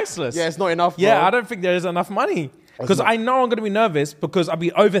 that's priceless. Yeah, it's not enough. Bro. Yeah, I don't think there is enough money. Because I know I'm going to be nervous because I'll be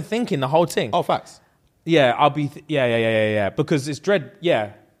overthinking the whole thing. Oh, facts. Yeah, I'll be... yeah. Because it's dread...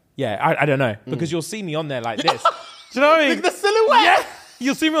 Yeah. I don't know. Because you'll see me on there like this. Do you know what I mean? Look at the silhouette. Yeah.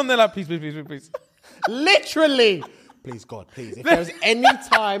 You'll see me on there like, please. Literally. Please, God, please. If there's any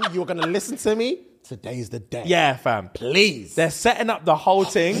time you're going to listen to me, today's the day. Yeah, fam. Please. They're setting up the whole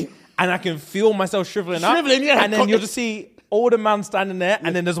thing, and I can feel myself shriveling up. Shriveling, yeah. And then you'll just see all the man standing there,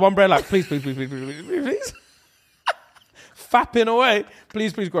 and then there's one bro like, please. Fapping away.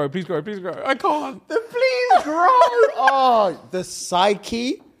 Please grow. I can't. Please, grow. Oh, the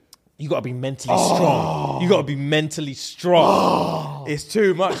psyche. You got to be mentally strong. You got to be mentally strong. It's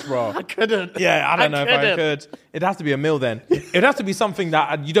too much, bro. I couldn't. Yeah, I don't know if I couldn't. could. It'd have to be a meal then. It'd have to be something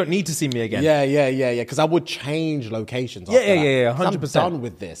that you don't need to see me again. Yeah. Because I would change locations. Yeah, after that. 100%. I'm done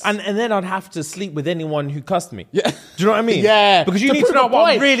with this. And then I'd have to sleep with anyone who cussed me. Yeah. Do you know what I mean? Yeah. Because you need to know what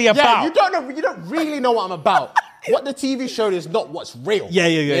I'm really about. Yeah, you don't really know what I'm about. What the TV showed is not what's real. Yeah.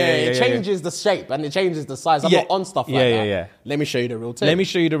 It changes the shape and it changes the size. I'm not on stuff like that. Yeah. Let me show you the real thing. Let me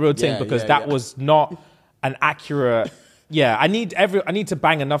show you the real thing because that was not an accurate. Yeah, I need to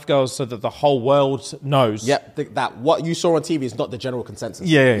bang enough girls so that the whole world knows. Yep, that what you saw on TV is not the general consensus.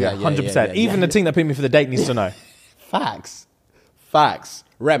 Yeah, 100%. Even the team that picked me for the date needs to know. Facts.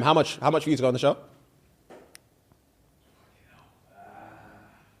 Rem, how much for you to go on the show?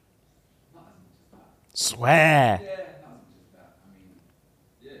 Swear. Yeah, not as much as that. I mean,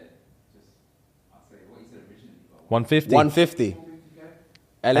 yeah, just, I'd say what you said originally. 150. 150.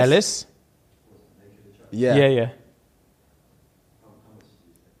 Ellis? Yeah.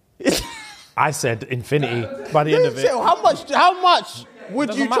 I said infinity by the end of it. How much would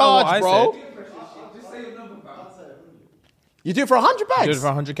Doesn't you matter what charge, I bro? Just say your number, pal. You do it for 100 bags? Do it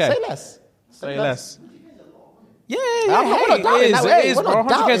for 100K. Say less. Say less. Yeah, We're not doubting that. it is, We're bro. not 100K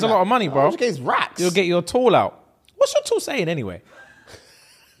doubting is a lot of money, bro. 100K is racks. You'll get your tool out. What's your tool saying anyway?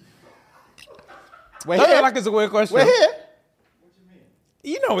 We're Don't here. look like it's a weird question. We're here.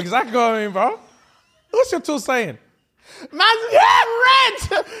 You know exactly what I mean, bro. What's your tool saying? Man's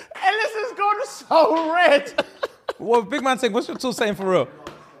red. Ellis has gone so red. Well, big man saying, what's your tool saying for real?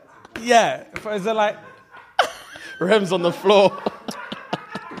 Yeah. Is it like, Rem's on the floor.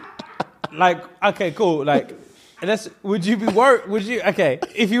 like, okay, cool. Like, would you be worried? Would you, okay,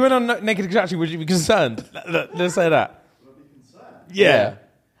 if you went on Naked Extraction, would you be concerned? Let's say that. Would I be concerned? Yeah.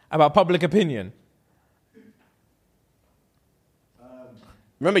 About public opinion.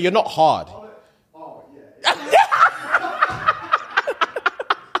 Remember, you're not hard. Oh,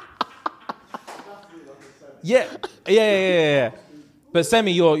 yeah. Yeah. But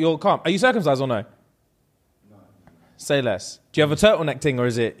Semi, you're calm. Are you circumcised or no? No. Say less. Do you have a turtleneck thing or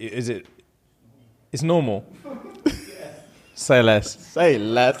is it it's normal? Say less. Say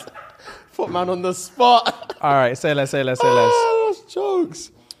less. Put man on the spot. All right, say less. Oh, that's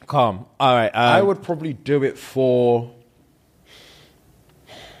jokes. Calm. All right. I would probably do it for...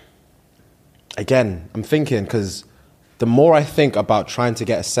 Again, I'm thinking because the more I think about trying to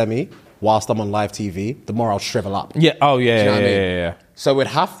get a semi whilst I'm on live TV, the more I'll shrivel up. Yeah. Oh, yeah. Do you know what I mean? Yeah. So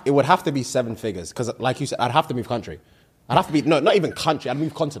it would have to be 7 figures because, like you said, I'd have to move country. I'd have to be not even country. I'd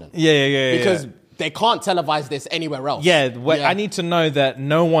move continent. Yeah. Because they can't televise this anywhere else. Yeah. I need to know that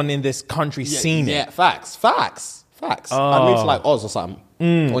no one in this country's seen it. Yeah, facts. I'd move to like Oz or something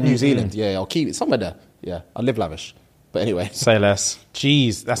or New Zealand. Yeah, I'll keep it somewhere there. Yeah, I live lavish. But anyway, Say less.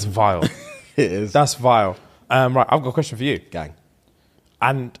 Jeez, that's vile. it is. That's vile. Right, I've got a question for you. Gang.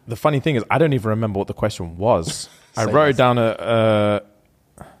 And the funny thing is, I don't even remember what the question was. I Say wrote less. it down.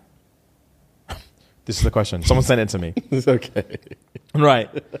 This is the question. Someone sent it to me. It's okay. Right.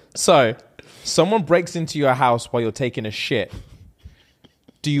 So, someone breaks into your house while you're taking a shit.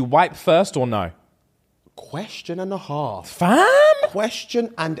 Do you wipe first or no? Question and a half. Fam?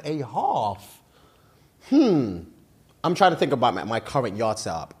 Question and a half. I'm trying to think about my current yard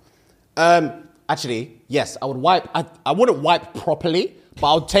setup. Actually, yes, I would wipe. I wouldn't wipe properly,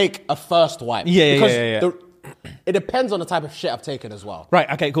 but I would take a first wipe. Yeah. It depends on the type of shit I've taken as well. Right,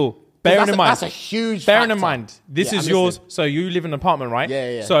 okay, cool. Bearing in mind. That's a huge Bearing factor. in mind, this Yeah, is I'm yours. listening. So you live in an apartment, right?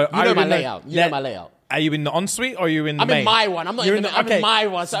 Yeah. So you know my layout. You know my layout. Are you in the ensuite or are you in the I'm main? in my one. I'm not You're in the, I'm in my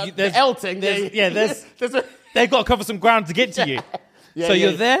one. So the there's- Elting. there's there's a, they've got to cover some ground to get to you. Yeah, so yeah,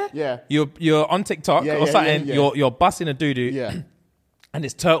 you're there. yeah. You're on TikTok Yeah, or yeah, something. yeah. You're busting a doo doo. yeah. And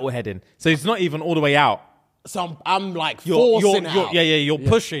it's turtle heading. So it's not even all the way out. So I'm like You're forcing it out. You're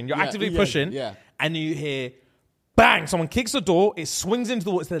pushing. You're actively pushing. Yeah. And you hear bang. Someone kicks the door. It swings into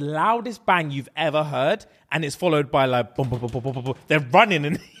the wall. It's the loudest bang you've ever heard. And it's followed by like boom, boom, boom, boom, boom, boom, boom. They're running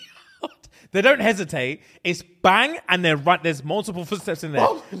in the yard. They don't hesitate. It's bang and they're run. There's multiple footsteps in there.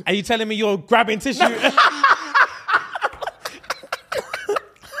 Oh. Are you telling me you're grabbing tissue?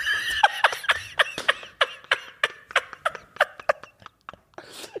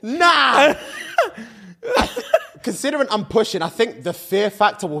 Nah. Considering I'm pushing, I think the fear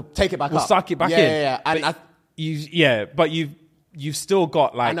factor will take it back up. Suck it back in. Yeah. And But you've still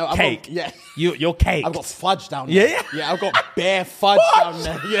got like I know, I've cake. got- yeah. You're cake. I've got fudge down there. Yeah. Yeah, I've got bare fudge down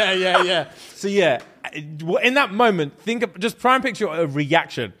there. Yeah. So yeah, in that moment, just try and picture a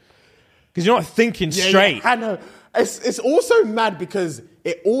reaction because you're not thinking straight. Yeah, I know. It's also mad because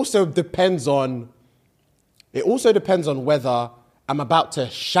it also depends on whether I'm about to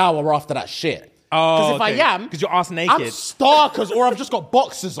shower after that shit. Oh, if I am, because you're ass I'm naked. starkers, or I've just got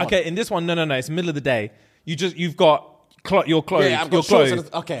boxers on. Okay, in this one, no. It's middle of the day. You've got your clothes. Yeah, I've your got shorts clothes.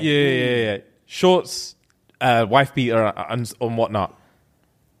 and- okay. Yeah. Shorts, wife beater, and whatnot.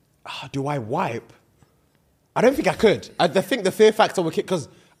 Do I wipe? I don't think I could. I think the fear factor would kick because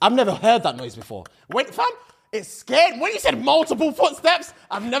I've never heard that noise before. Wait, fam, it scared. When you said multiple footsteps,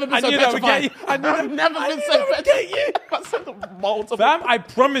 I've never been so knew that would petrified. get you. I I've never been so petrified. I said multiple. Fam, I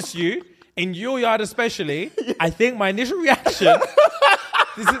promise you, in your yard especially, I think my initial reaction.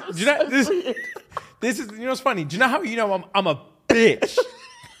 This is. You know what's funny? Do you know how you know I'm a bitch?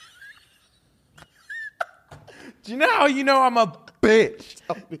 Do you know how you know I'm a bitch?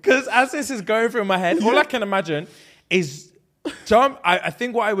 Because as this is going through my head, all I can imagine is jump. I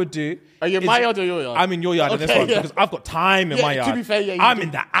think what I would do. Are you in my yard or your yard? I'm in your yard in this one because I've got time in my yard. To be fair, I'm in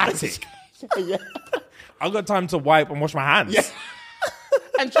the attic. Yeah. I've got time to wipe and wash my hands. Yeah.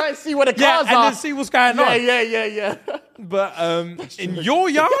 And try and see where the Yeah, cars and are. then see what's going on. Yeah. But in your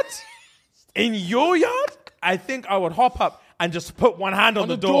yard, I think I would hop up and just put one hand on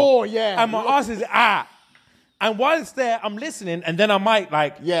the door. Yeah. And my ass is out. And while it's there, I'm listening, and then I might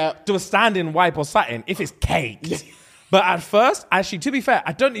do a standing wipe or something if it's caked. Yeah. But at first, actually, to be fair,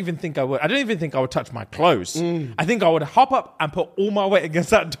 I don't even think I would. I don't even think I would touch my clothes. I think I would hop up and put all my weight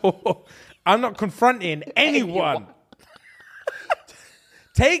against that door. I'm not confronting anyone.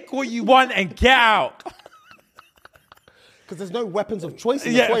 Take what you want and get out. Because there's no weapons of choice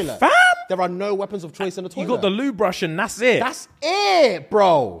in the toilet. Fam. There are no weapons of choice in the toilet. You got the loo brush and that's it. That's it,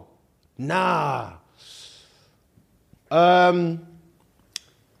 bro. Nah. I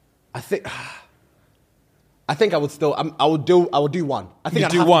think I would still. I would do one. I think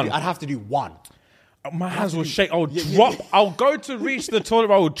I'd do one. I'd have to do one. My hands will shake. I'll drop. I'll go to reach the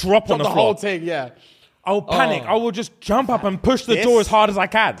toilet. I will drop on the floor. whole thing. Yeah. I will panic. I will just jump up and push the door as hard as I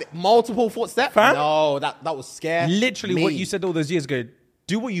can. Multiple footsteps. Fam? No, that was scary. Literally, what you said all those years ago.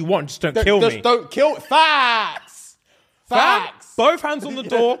 Do what you want. Just don't Just kill me. don't kill. Facts. Fam, both hands on the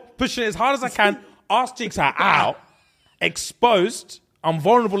door, pushing it as hard as I can. Arse cheeks are out, exposed. I'm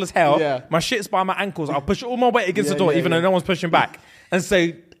vulnerable as hell. Yeah. My shit's by my ankles. I'll push all my weight against the door, even though no one's pushing back, and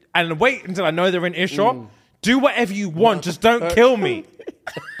say, and wait until I know they're in earshot. Do whatever you want, just don't kill me.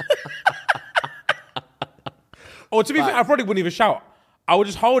 Or to be fair, I probably wouldn't even shout. I would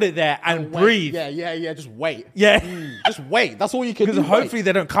just hold it there and breathe. Yeah. Just wait. Yeah. Just wait. That's all you can do. Because hopefully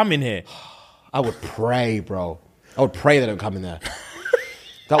they don't come in here. I would pray, bro. I would pray they don't come in there.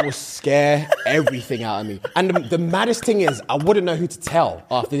 That will scare everything out of me. And the maddest thing is, I wouldn't know who to tell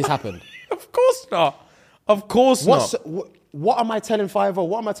after this happened. Of course not. Of course not. What am I telling 5-0?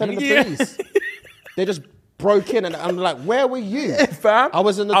 What am I telling the police? They just broke in and I'm like, where were you? Fam, I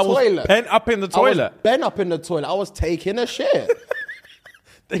was in the toilet. Was bent up in the toilet. I was bent up in the toilet. I was taking a shit.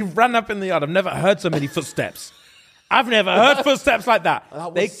 They ran up in the yard. I've never heard so many footsteps. I've never heard footsteps like that.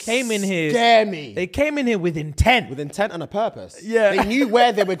 They came in here. Scare me. They came in here with intent. With intent and a purpose. Yeah. They knew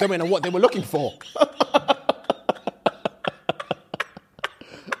where they were going and what they were looking for.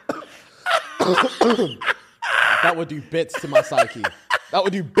 That would do bits to my psyche. That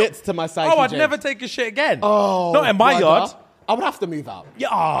would do bits to my psyche. Oh, I'd James. never take a shit again. Oh, not in my brother. yard. I would have to move out. Yeah,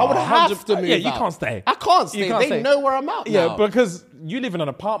 I would have to move out. Yeah, you can't stay. I can't stay. You can't They stay. know where I'm at Yeah, now. because you live in an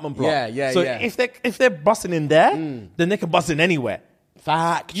apartment block. Yeah. So if they're busting in there, then they can bust in anywhere.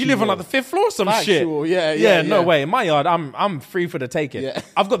 Factual. You live on like the 5th floor or some Factual. shit. Yeah. No way. In my yard, I'm free for the taking. Yeah.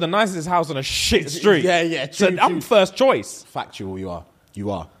 I've got the nicest house on a shit street. Yeah. So I'm first choice. Factual. You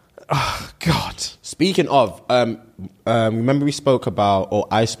are. Oh, God. Speaking of, remember we spoke about, or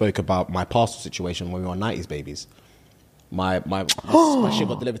I spoke about my parcel situation when we were on 90s babies. My shit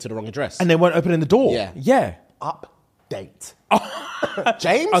got delivered to the wrong address. And they weren't opening the door. Yeah. Update.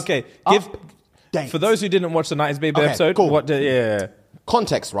 James? Okay. Update. For those who didn't watch the 90s Baby episode, cool.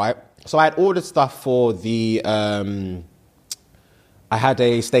 Context, right? So I had ordered stuff for the, I had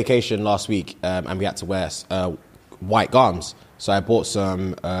a staycation last week and we had to wear white garms. So I bought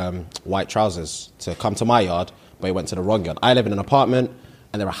some white trousers to come to my yard, but it went to the wrong yard. I live in an apartment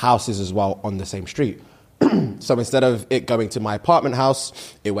and there are houses as well on the same street. So instead of it going to my apartment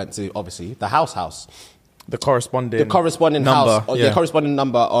house, it went to, obviously, the house. The corresponding number, house. Yeah. The corresponding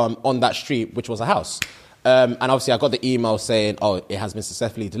number on that street, which was a house. And obviously I got the email saying, oh, it has been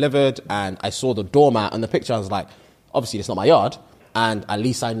successfully delivered. And I saw the doormat and the picture. I was like, obviously it's not my yard. And at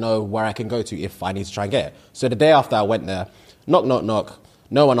least I know where I can go to if I need to try and get it. So the day after I went there, knock.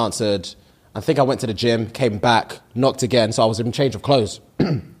 No one answered. I think I went to the gym, came back, knocked again. So I was in change of clothes.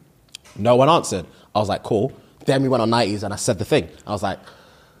 No one answered. I was like, cool. Then we went on 90s and I said the thing. I was like,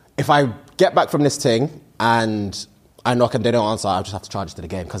 if I get back from this thing and I knock and they don't answer, I just have to charge it to the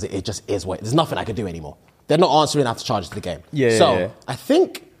game because it just is what. There's nothing I can do anymore. They're not answering, I have to charge it to the game. Yeah. So I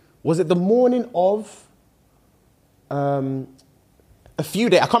think, was it the morning of a few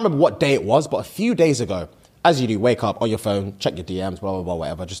days, I can't remember what day it was, but a few days ago, as you do, wake up on your phone, check your DMs, blah, blah, blah,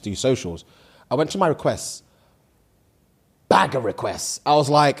 whatever, just do socials. I went to my requests, bag of requests. I was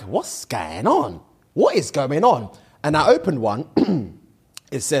like, what's going on? What is going on? And I opened one.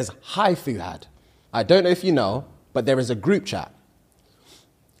 It says, hi, Fuhad. I don't know if you know, but there is a group chat.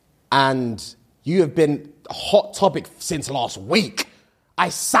 And you have been a hot topic since last week. I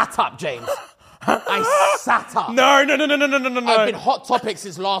sat up, James. I sat up. No. I've been hot topic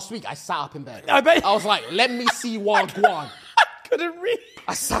since last week. I sat up in bed. I was like, let me see Wagwan. Couldn't read.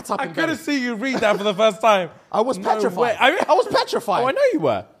 I sat up in bed. I couldn't see you read that for the first time. I was petrified. I was petrified. Oh, I know you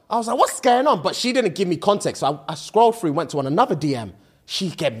were. I was like, what's going on? But she didn't give me context. So I scrolled through, went to another DM. She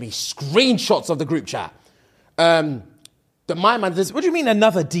gave me screenshots of the group chat. What do you mean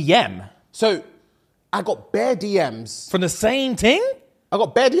another DM? So I got bare DMs. From the same thing? I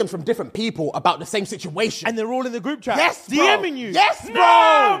got bare DMs from different people about the same situation. And they're all in the group chat? Yes, bro. DMing you? Yes, bro.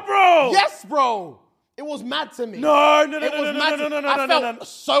 No, bro. Yes, bro. It was mad to me. No. I felt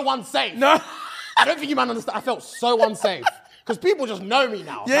so unsafe. No. I don't think you man understand. I felt so unsafe. Because people just know me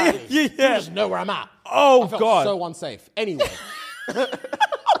now. Yeah. People just know where I'm at. Oh, I felt God. so unsafe. Anyway. Oh,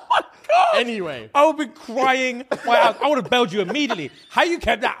 my God. Anyway. I would be crying. I would have bailed you immediately. How you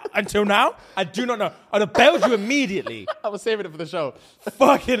kept that until now, I do not know. I would have bailed you immediately. I was saving it for the show.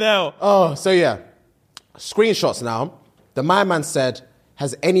 Fucking hell. Oh, so yeah. Screenshots now. The my man said,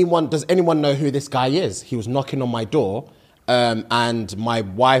 does anyone know who this guy is? He was knocking on my door, and my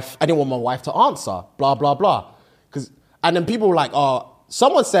wife, I didn't want my wife to answer, blah, blah, blah. And then people were like,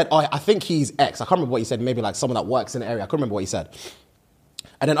 someone said, I think he's X. I can't remember what he said, maybe like someone that works in the area. I can't remember what he said.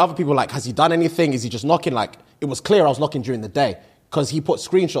 And then other people were like, has he done anything? Is he just knocking? Like, it was clear I was knocking during the day because he put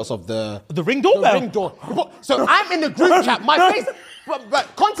screenshots of the ring doorbell. The ring door. So I'm in the group chat, my face,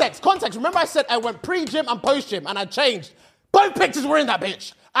 but context. Remember I said I went pre-gym and post-gym and I changed. Both pictures were in that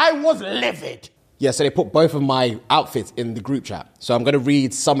bitch. I was livid. Yeah, so they put both of my outfits in the group chat. So I'm going to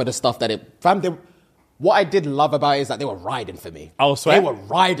read some of the stuff that what I did love about it is that they were riding for me. Oh, swear? They were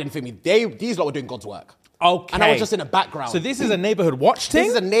riding for me. These lot were doing God's work. Okay. And I was just in the background. So this is a neighborhood watch thing?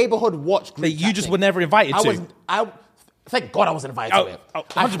 This is a neighborhood watch group that you chat just thing. were never invited to? Thank God I wasn't invited to it.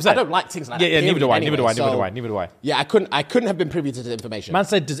 100%. I don't like things like that. Yeah, neither do I. Anyway, Neither do I. Yeah, I couldn't have been privy to the information. Man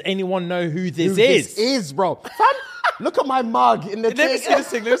said, does anyone know who this is? This is, bro. Fam, look at my mug in the Let me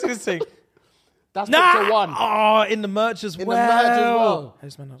see this thing. That's picture one. Oh, in the merch as well.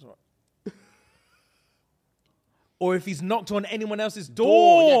 Or if he's knocked on anyone else's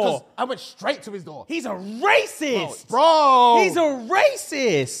door. Yeah, because I went straight to his door. He's a racist. Bro. He's a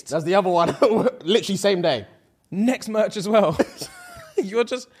racist. That's the other one. Literally same day. Next merch as well. You're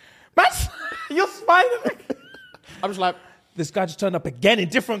just... Man, you're smiling. I'm just like... This guy just turned up again in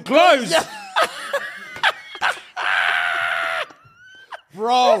different clothes. Yeah.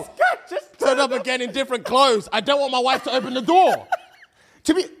 Bro. This guy just turned up again in different clothes. I don't want my wife to open the door.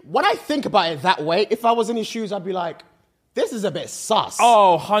 When I think about it that way, if I was in his shoes, I'd be like, this is a bit sus.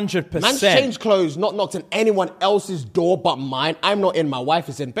 Oh, 100%. Man's changed clothes, not knocked on anyone else's door but mine. I'm not in, my wife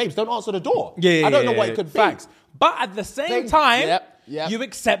is in. Babes, don't answer the door. Yeah, I don't know what it could be. Facts. But at the same time, you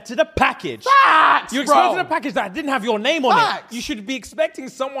accepted a package. Facts, You accepted a package that didn't have your name on it. You should be expecting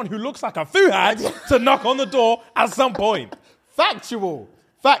someone who looks like a Fuhad to knock on the door at some point. Factual.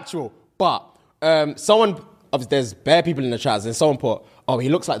 But there's bare people in the chats, and someone put, he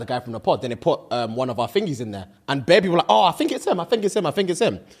looks like the guy from the pod. Then they put one of our thingies in there. And bare people were like, I think it's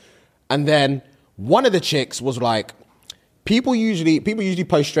him. And then one of the chicks was like, people usually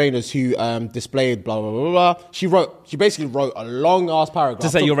post trainers who displayed blah, blah, blah, blah. She basically wrote a long-ass paragraph. To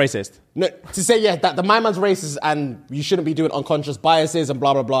say you're racist? No, to say, that the my man's racist and you shouldn't be doing unconscious biases and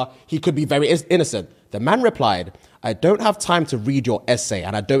blah, blah, blah. He could be very innocent. The man replied, I don't have time to read your essay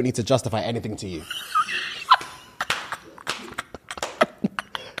and I don't need to justify anything to you.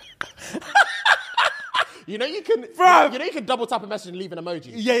 You know you can double tap a message and leave an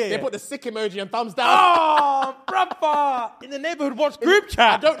emoji. Yeah. They put the sick emoji and thumbs down. Oh, brother! In the neighborhood watch group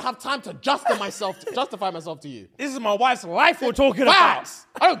chat. I don't have time to justify myself to you. This is my wife's life we're talking Facts.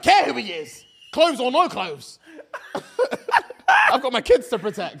 I don't care who he is. Clothes or no clothes. I've got my kids to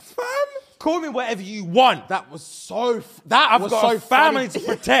protect. Fam, call me whatever you want. That was so I've got a family to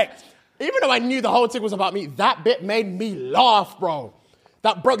protect. Even though I knew the whole thing was about me, that bit made me laugh, bro.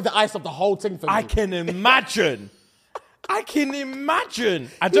 That broke the ice of the whole thing for me. I can imagine. I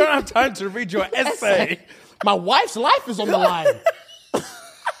don't have time to read your essay. My wife's life is on the line.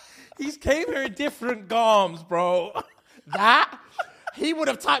 He's came here in different garms, bro. that, he would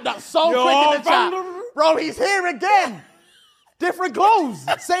have typed that so quick in the chat. Bro, he's here again. Different clothes.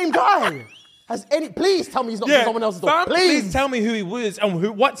 Same guy. Please tell me he's not doing someone else's door. Please tell me who he was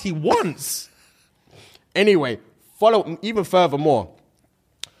and what he wants. Anyway, follow even furthermore.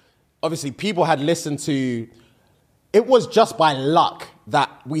 Obviously, people had listened to. It was just by luck that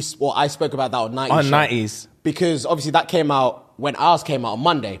I spoke about that on 90s. On show. 90s. Because obviously that came out when ours came out on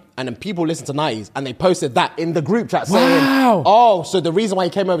Monday. And then people listened to 90s and they posted that in the group chat saying, oh, so the reason why he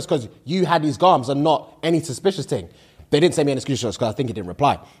came over is because you had these garms and not any suspicious thing. They didn't send me any screenshots because I think he didn't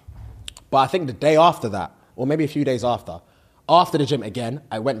reply. But I think the day after that, or maybe a few days after the gym again,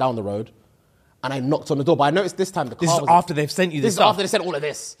 I went down the road and I knocked on the door. But I noticed this time the car was... This is after they've sent you this stuff. This is after they sent all of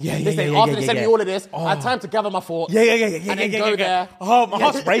this. After they sent me all of this, I had time to gather my thoughts. And then go there. Oh, my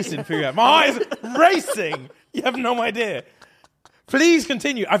heart's racing for you. My heart is racing. You have no idea. Please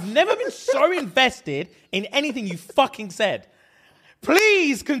continue. I've never been so invested in anything you fucking said.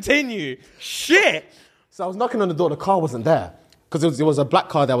 Please continue. Shit. So I was knocking on the door. The car wasn't there. Because there was a black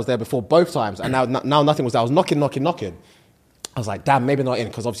car that was there before both times. And now nothing was there. I was knocking. I was like, damn, maybe not in,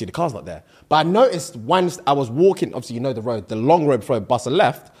 because obviously the car's not there. But I noticed once I was walking, obviously you know the road, the long road before I bust a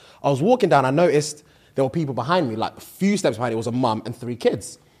left. I was walking down, I noticed there were people behind me, like a few steps behind. It was a mum and 3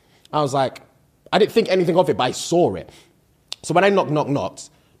 kids. I was like, I didn't think anything of it, but I saw it. So when I knocked,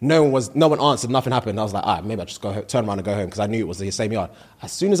 no one answered, nothing happened. I was like, all right, maybe I'll just turn around and go home, because I knew it was the same yard.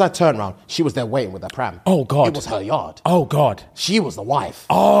 As soon as I turned around, she was there waiting with her pram. Oh, God. It was her yard. Oh, God. She was the wife.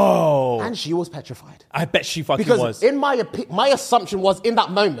 Oh. And she was petrified. I bet she fucking was. Because in my assumption was, in that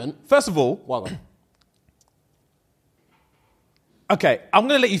moment... First of all... Okay, I'm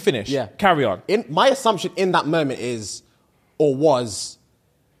going to let you finish. Yeah. Carry on. My assumption in that moment was...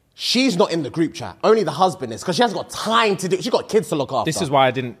 She's not in the group chat. Only the husband is, because she hasn't got time to do. She's got kids to look after. This is why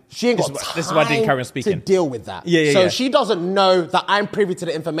I didn't. She ain't got time. This is why I didn't carry on speaking. To deal with that. So she doesn't know that I'm privy to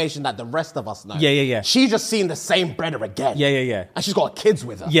the information that the rest of us know. She's just seen the same brother again. And she's got kids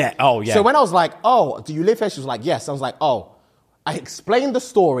with her. So when I was like, "Oh, do you live here?" She was like, "Yes." I was like, "Oh." I explained the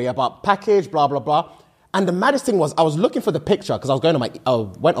story about package, blah blah blah. And the maddest thing was, I was looking for the picture because I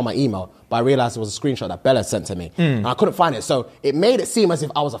went on my email, but I realized it was a screenshot that Bella sent to me. And I couldn't find it. So it made it seem as if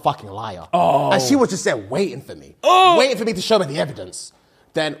I was a fucking liar. And she was just there waiting for me. Waiting for me to show her the evidence.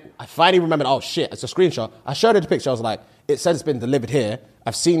 Then I finally remembered, oh shit, it's a screenshot. I showed her the picture. I was like, it says it's been delivered here.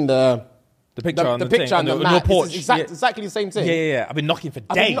 I've seen the picture on the picture on the mat. Porch. It's exactly the same thing. I've been knocking for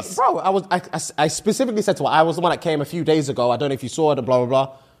days. I specifically said to her, I was the one that came a few days ago. I don't know if you saw it, blah, blah,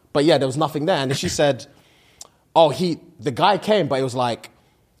 blah. But yeah, there was nothing there. And then she said... the guy came, but it was like,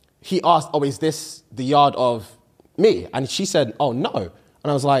 he asked, is this the yard of me? And she said, oh, no. And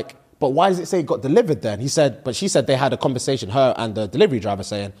I was like, but why does it say it got delivered then? She said they had a conversation, her and the delivery driver,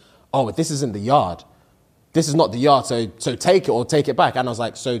 saying, this isn't the yard. This is not the yard, so take it or take it back. And I was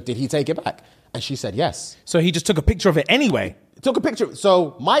like, so did he take it back? And she said, yes. So he just took a picture of it anyway? Took a picture.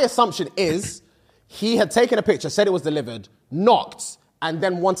 So my assumption is he had taken a picture, said it was delivered, knocked, and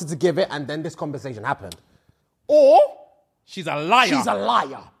then wanted to give it, and then this conversation happened. Or... She's a liar. She's a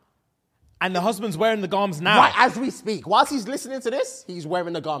liar. And the husband's wearing the garms now. Right, as we speak. Whilst he's listening to this, he's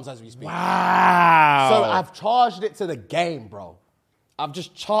wearing the garms as we speak. Wow. So I've charged it to the game, bro. I've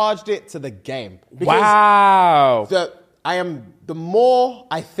just charged it to the game. Wow. The more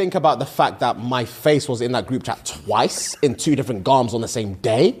I think about the fact that my face was in that group chat twice in 2 different garms on the same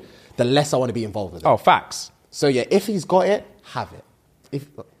day, the less I want to be involved with it. Oh, facts. So yeah, if he's got it, have it.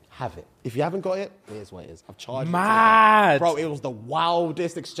 Have it. If you haven't got it, it is what it is. I've charged Mad. it. Bro, it was the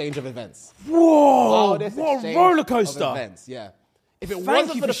wildest exchange of events. Whoa. What a roller coaster. Events, yeah.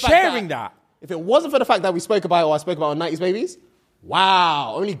 Thank you for sharing that. If it wasn't for the fact that we spoke about, or I spoke about on 90s Babies,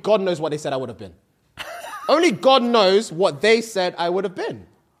 wow. Only God knows what they said I would have been. Only God knows what they said I would have been.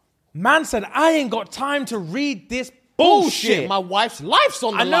 Man said, I ain't got time to read this bullshit. My wife's life's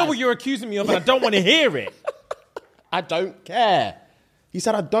on the line. I know what you're accusing me of, and I don't want to hear it. I don't care. He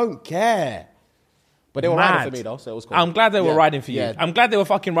said, I don't care. But they were riding for me, though, so it was cool. I'm glad they were riding for you. Yeah. I'm glad they were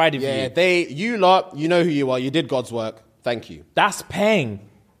fucking riding for you. Yeah, you lot, you know who you are. You did God's work. Thank you. That's paying.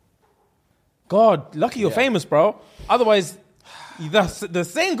 God, lucky you're famous, bro. Otherwise, the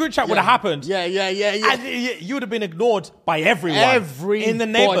same group chat would have happened. Yeah. And you would have been ignored by everyone in the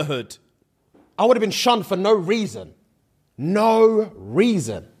neighborhood. I would have been shunned for no reason. No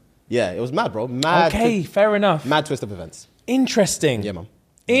reason. Yeah, it was mad, bro. Mad. Okay, fair enough. Mad twist of events. Interesting. Yeah, man.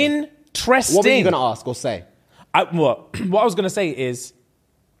 Interesting. What were you going to ask or say? What I was going to say is,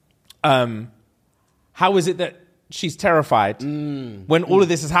 how is it that she's terrified when all of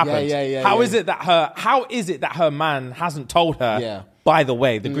this has happened? Yeah. How is it that her man hasn't told her by the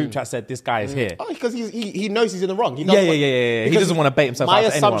way, the group chat said this guy is here. Oh, because he knows he's in the wrong. He Yeah. He because doesn't want to bait himself My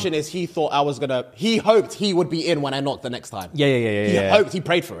out to assumption anyone. is he thought I was he hoped he would be in when I knocked the next time. Yeah. He hoped, he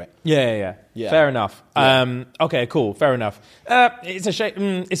prayed for it. Yeah. Fair enough. Yeah. Okay, cool. Fair enough. It's a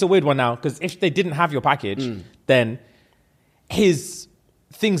shame. It's a weird one now because if they didn't have your package, then his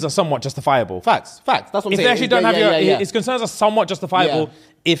things are somewhat justifiable. Facts. That's what I'm If saying. they actually don't have yeah. his concerns are somewhat justifiable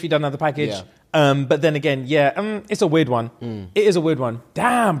if he doesn't have the package. Yeah. But then again, it's a weird one. It is a weird one.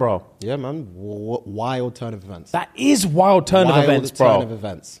 Damn, bro. Yeah, man. Wild turn of events. That is wild turn of events, bro. Wild turn of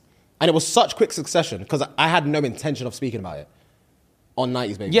events. And it was such quick succession because I had no intention of speaking about it on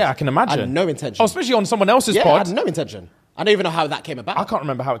 90s Babies. Yeah, I can imagine. I had no intention. Oh, especially on someone else's I pod. had no intention. I don't even know how that came about. I can't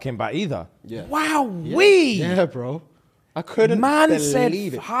remember how it came about either. Yeah. Wow, we. Yeah, bro. I couldn't Man said,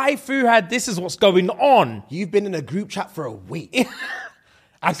 believe it. hi, Fuhad, this is what's going on. You've been in a group chat for a week.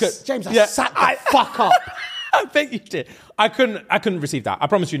 James, I Yeah, sat the fuck up. I bet you did. I couldn't receive that. I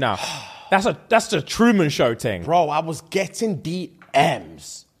promise you now. That's the Truman Show thing. Bro, I was getting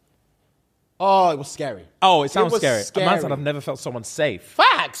DMs. Oh, it was scary. Oh, it sounds was scary. scary. A man said I've never felt someone safe.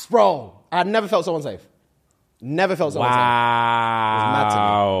 Facts, bro. I had never felt someone safe. Never felt someone safe.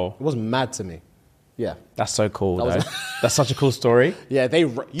 Wow. It was mad to me. Yeah. That's so cool, That was- though. That's such a cool story. Yeah,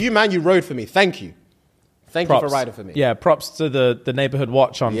 you rode for me. Thank you. Thank you for riding for me. Yeah, props to the neighborhood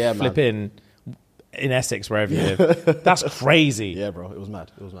watch on Yeah, man. flipping in Essex, wherever you live. That's crazy. Yeah, bro. It was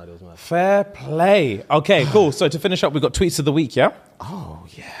mad. Fair play. Okay, cool. So to finish up, we've got tweets of the week, yeah? Oh,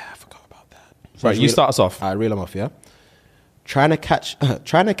 yeah. I forgot about that. Right, you start us off. All right, reel them off, yeah? Trying to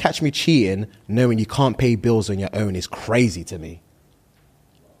catch me cheating knowing you can't pay bills on your own is crazy to me.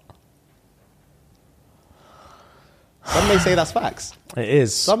 Some may say that's facts. It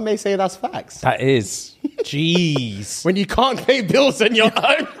is. Some may say that's facts. That is. Jeez. When you can't pay bills on your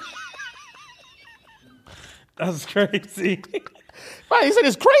own. That's crazy. Right, he said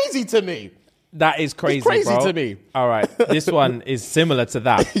it's crazy to me. That is crazy, It's crazy bro. to me. All right. This one is similar to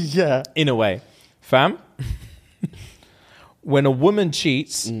that. Yeah. In a way. Fam, when a woman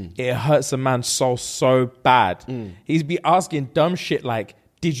cheats, it hurts a man's soul so bad. He'd be asking dumb shit like,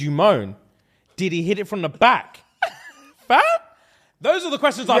 did you moan? Did he hit it from the back? Fam? Those are the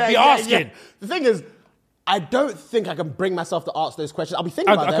questions I'd be asking. Yeah. The thing is, I don't think I can bring myself to ask those questions. I'll be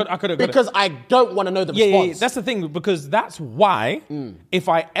thinking about them because I don't want to know the response. Yeah, that's the thing, because that's why if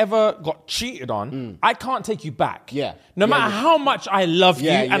I ever got cheated on, I can't take you back. Yeah. No matter how much I love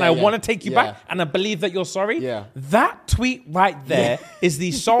you and I want to take you Yeah. back and I believe that you're sorry, Yeah. that tweet right there is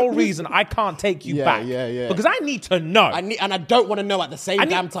the sole reason I can't take you back. Yeah. Because I need to know. And I don't want to know at the same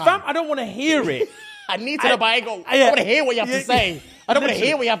damn time. Fam, I don't want to hear it. I need to know, but I don't want to hear what you have to say. I don't want to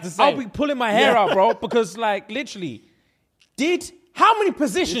hear what you have to say. I'll be pulling my hair out, bro, because like literally, how many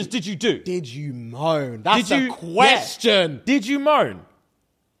positions did you do? Did you moan? That's Did a you- question. Yeah. Did you moan?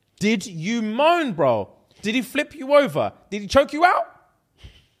 Did you moan, bro? Did he flip you over? Did he choke you out?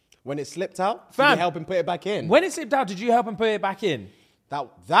 When it slipped out, Fam, did you help him put it back in? When it slipped out, did you help him put it back in?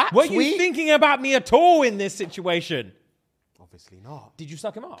 That Were tweet? you thinking about me at all in this situation? Obviously not. Did you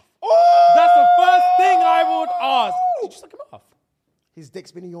suck him off? Oh! That's the first thing I would ask. Did you suck him off? His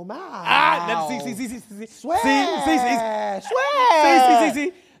dick's been in your mouth. See. Swear.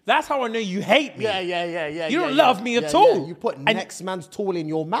 See. That's how I know you hate me. Yeah. You don't love me at all. You put And- next man's tool in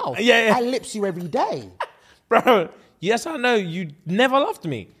your mouth. Yeah. I lips you every day. Bro, yes, I know you never loved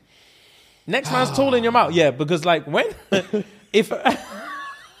me. Next man's tool in your mouth. Yeah, because like if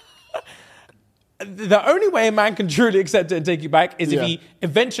the only way a man can truly accept it and take you back is if he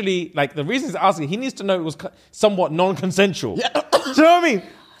eventually, like the reason he's asking, he needs to know it was somewhat non-consensual. Yeah. Do you know what I mean?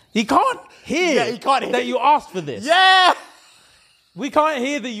 He can't hear, Yeah, he can't hear. that you asked for this. Yeah. We can't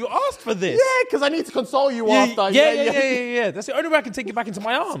hear that you asked for this. Yeah, because I need to console you after. Yeah. That's the only way I can take you back into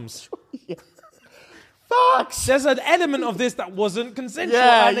my arms. Fucks. There's an element of this that wasn't consensual,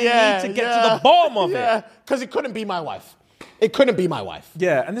 and they need to get to the bottom of it. Because it couldn't be my wife. It couldn't be my wife.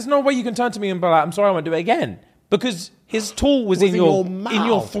 Yeah, and there's no way you can turn to me and be like, I'm sorry, I won't do it again. Because his tool was in your mouth. in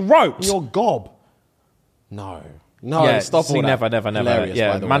your throat. In your gob. No, yeah, stop see, all that. never. Hilarious,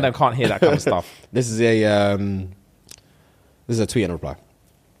 Yeah, by the man way. can't hear that kind of stuff. This is a tweet and a reply.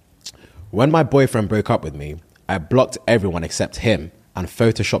 When my boyfriend broke up with me, I blocked everyone except him and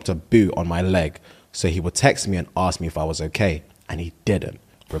photoshopped a boot on my leg so he would text me and ask me if I was okay, and he didn't.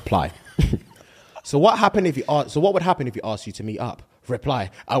 Reply. So what would happen if he asked you to meet up? Reply.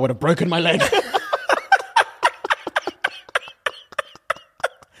 I would have broken my leg.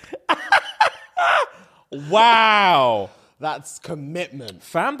 Wow. That's commitment.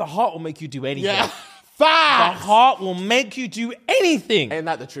 Fam, the heart will make you do anything. Yeah. The Facts. heart will make you do anything. Ain't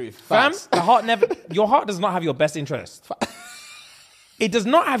that the truth? Fam, Facts. your heart does not have your best interest. It does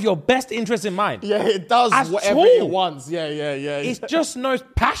not have your best interest in mind. Yeah, it does At whatever all. it wants. Yeah. It just knows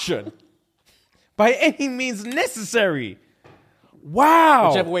passion by any means necessary. Wow.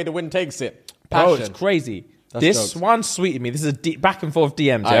 Whichever way the wind takes it. Bro, Passion. it's crazy. That's This jokes. one sweetened me. This is a back and forth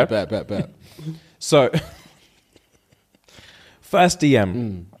DMs, I yeah? bet. So, first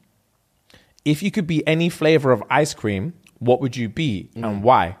DM. If you could be any flavor of ice cream, what would you be and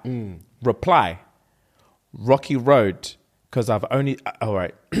why? Reply. Rocky Road, because I've only... all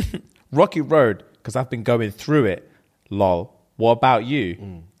right. Rocky Road, because I've been going through it. Lol. What about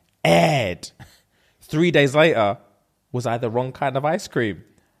you? Ed. 3 days later, was I the wrong kind of ice cream?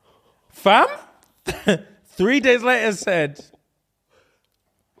 Fam? 3 days later said,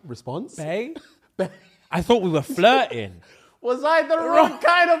 Response? Bae, I thought we were flirting. Was I the wrong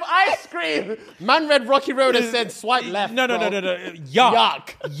kind of ice cream? Man read Rocky Road and said swipe left. No. bro.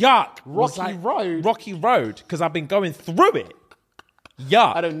 Yuck. Was Rocky I- Road? Rocky Road, because I've been going through it.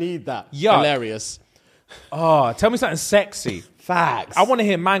 Yuck. I don't need that. Yuck. Hilarious. Oh, tell me something sexy. Facts. I want to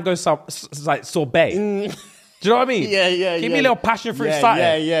hear mango like sorbet. Do you know what I mean? Yeah. Give me a little passion fruit Yeah,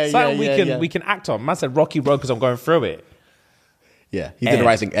 something. yeah, Something yeah. we can act on. Man said Rocky Road because I'm going through it. Yeah, he did the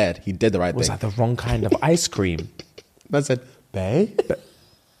right thing, Ed. He did the right Was thing. I the wrong kind of ice cream? Man said, Bae?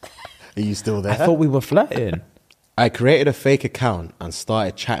 Are you still there? I thought we were flirting. I created a fake account and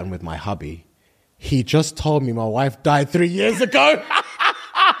started chatting with my hubby. He just told me my wife died 3 years ago. I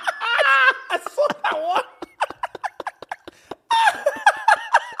saw that one.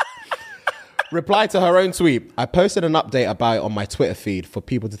 Reply to her own tweet. I posted an update about it on my Twitter feed for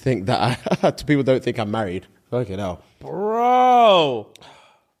people to think that people don't think I'm married. Okay, now. Bro.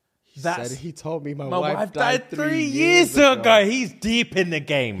 Said he told me my My wife died 3 years ago. He's deep in the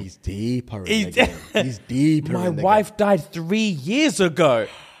game. He's deeper in He's- the game. He's deeper My in the wife died 3 years ago.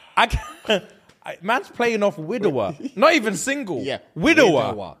 Man's playing off widower. Not even single. game. Yeah.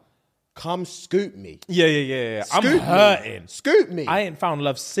 Widower. Come scoop me. Yeah. I'm Scoop me. hurting. Scoop me. I ain't found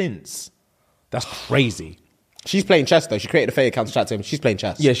love since. That's crazy. She's playing chess though. She created a fake account to chat to him. She's playing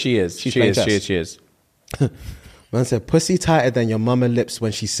chess. Yeah, she is. She's She playing is. chess. She is. Man said, pussy tighter than your mama lips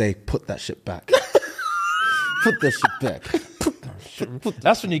when she say, put that shit back. Put that shit back.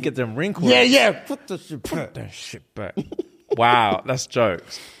 That's when you get them wrinkles. Yeah. Put that shit back. Put that shit back. Wow, that's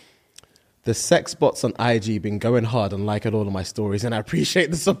jokes. The sex bots on IG been going hard and liking all of my stories, and I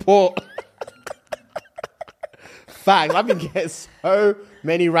appreciate the support. Fact, I've been getting so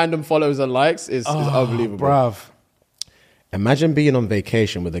many random follows and likes. It's unbelievable. Bruv. Imagine being on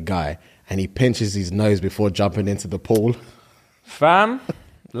vacation with a guy and he pinches his nose before jumping into the pool. Fam,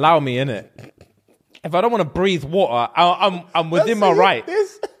 allow me in it. If I don't want to breathe water, I'm within my right.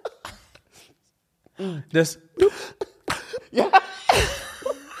 This.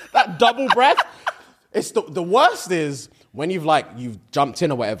 That double breath. It's the worst is when you've jumped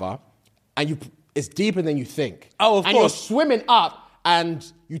in or whatever, and it's deeper than you think. Oh, of and course. you're swimming up, and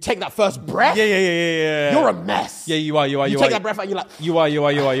you take that first breath. Yeah. You're a mess. Yeah, you are. You take that breath, and you're like, You are.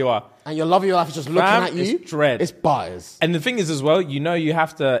 and your love of your life is just looking Fam, at you. it's dread. It's butters. And the thing is as well, you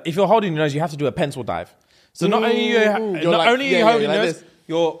have to, if you're holding your nose, you have to do a pencil dive. So not only You're like- are you yeah, holding like your nose, this.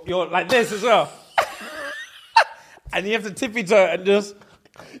 you're like this as well. And you have to tippy toe and just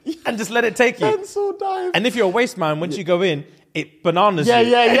let it take you. Pencil dive. And if you're a waste man, once you go in, it bananas you.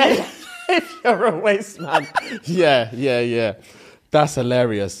 Yeah. If you're a waste man. Yeah. That's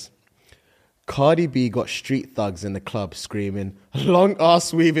hilarious. Cardi B got street thugs in the club screaming, long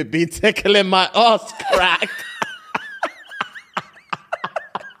ass weave it be tickling my ass crack.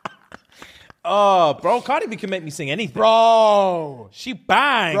 Oh, bro, Cardi B can make me sing anything. Bro, She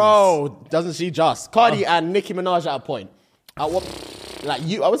bangs. doesn't she just? Cardi and Nicki Minaj at a point. At what,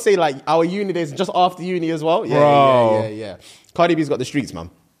 I would say our uni days, just after uni as well. Yeah. Cardi B's got the streets, man.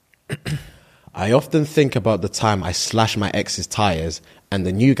 I often think about the time I slashed my ex's tires and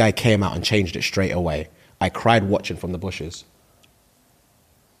the new guy came out and changed it straight away. I cried watching from the bushes.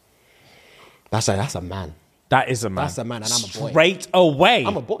 That's a man. That is a man. That's a man, and I'm a boy. Straight away.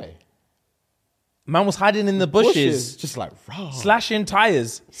 I'm a boy. Man was hiding in the bushes. Just like, raw. Slashing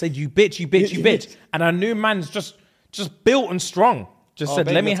tires. Said, you bitch, you bitch, you bitch. And I knew man's just built and strong. Just said,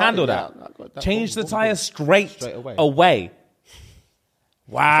 baby, let me the tire, handle yeah, that. I got that. Change the Boom, tire boom. straight Straight away. away.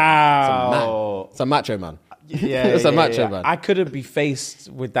 Wow. It's a macho man. Yeah, It's a macho man. I couldn't be faced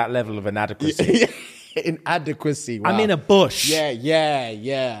with that level of inadequacy. Inadequacy. Wow. I'm in a bush.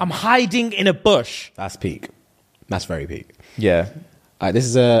 Yeah. I'm hiding in a bush. That's peak. That's very peak. Yeah. All right, this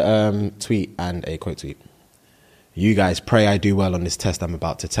is a tweet and a quote tweet. You guys pray I do well on this test I'm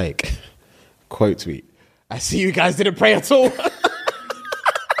about to take. Quote tweet. I see you guys didn't pray at all.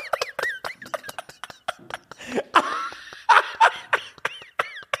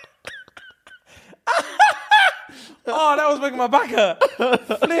 swagger.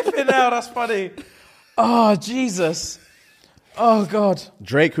 Flipping out, that's funny. Oh, Jesus. Oh, God.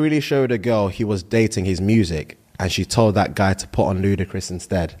 Drake really showed a girl he was dating his music, and she told that guy to put on Ludacris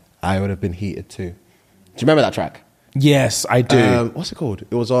instead. I would have been heated too. Do you remember that track? Yes, I do. What's it called?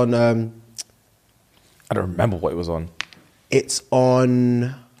 It was on... I don't remember what it was on. It's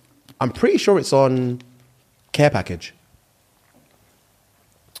on... I'm pretty sure it's on Care Package.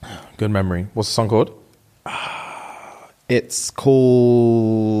 Good memory. What's the song called? It's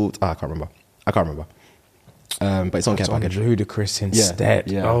called... I can't remember. But it's on Care Package. Ludacris instead.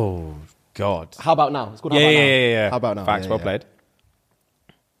 Yeah. Oh, God. How about now? It's called Yeah. How about now? Facts, well played.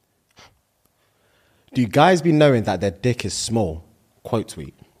 Do you guys be knowing that their dick is small? Quote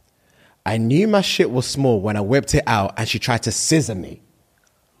tweet. I knew my shit was small when I whipped it out and she tried to scissor me.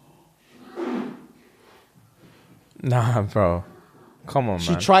 Nah, bro. Come on,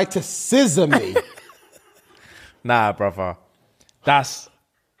 She man. tried to scissor me. Nah, brother. That's...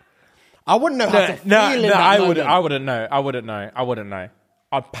 I wouldn't know how to feel in that I moment. wouldn't know.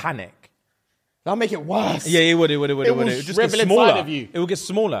 I'd panic. That'll make it worse. Yeah, it would. It would will just get shrivel smaller. inside of you. It would get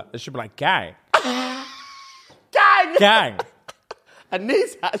smaller. It should be like gang. Gang! Gang. And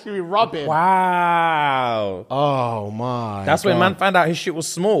this actually rubbing. Wow. Oh my. That's when God. man found out his shit was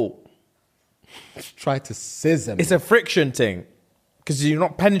small. Tried to scissor me. It's a friction thing. Because you're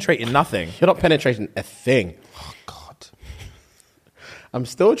not penetrating nothing. You're not penetrating a thing. Oh, God. I'm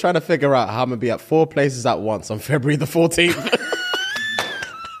still trying to figure out how I'm going to be at 4 places at once on February the 14th.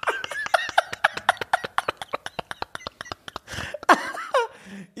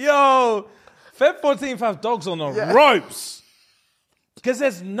 Yo, Feb 14th have dogs on the ropes. Because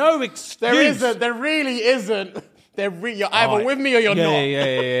there's no excuse. There isn't. There really isn't. You're either with me or you're not.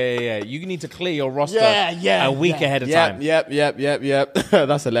 Yeah. You need to clear your roster a week ahead of time. Yep.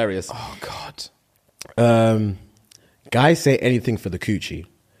 That's hilarious. Oh, God. Guys say anything for the coochie.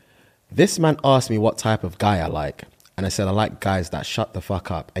 This man asked me what type of guy I like. And I said, I like guys that shut the fuck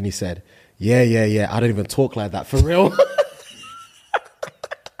up. And he said, yeah. I don't even talk like that for real.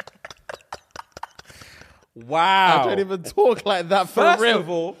 Wow. I don't even talk like that for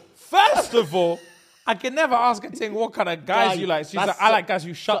real. First of all, I can never ask a thing what kind of guys you like. She's like, I like guys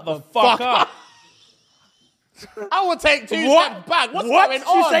who shut the fuck up. I will take 2 steps back. What's going on? What did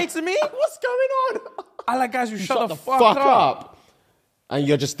you say to me? What's going on? I like guys who shut the fuck Fuck up. And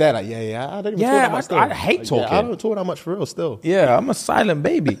you're just there like, yeah. I don't even talk Yeah, that much still. I hate talking. Yeah, I don't talk that much for real still. Yeah, I'm a silent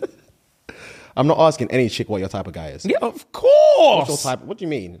baby. I'm not asking any chick what your type of guy is. Yeah, of course. What's your type? What do you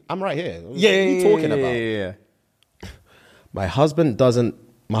mean? I'm right here. What Yeah, are you talking about? Yeah. My husband doesn't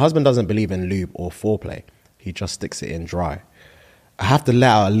believe in lube or foreplay. He just sticks it in dry. I have to let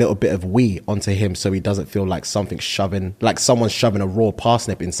out a little bit of wee onto him so he doesn't feel like someone's shoving a raw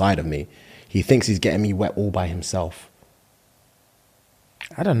parsnip inside of me. He thinks he's getting me wet all by himself.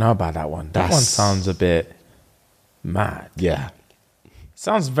 I don't know about that one. That one sounds a bit mad. Yeah.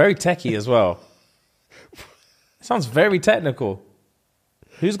 Sounds very techie as well. Sounds very technical.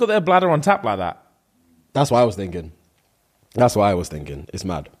 Who's got their bladder on tap like that? That's what I was thinking. It's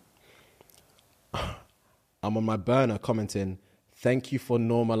mad. I'm on my burner commenting, thank you for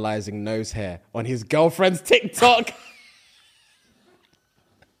normalizing nose hair on his girlfriend's TikTok.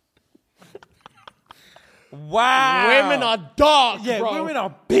 Wow. Women are dark, Yeah, bro. women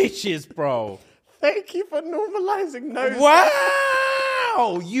are bitches, bro. Thank you for normalizing nose hair.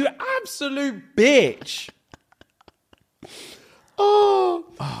 Wow. You absolute bitch.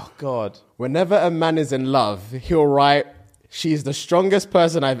 Oh, God. Whenever a man is in love, he'll write, she's the strongest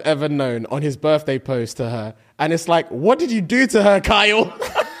person I've ever known on his birthday post to her. And it's like, what did you do to her, Kyle?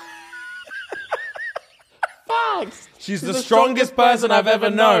 Facts. She's the strongest person I've ever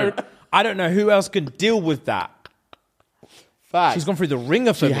known. I don't know who else can deal with that. Facts. She's gone through the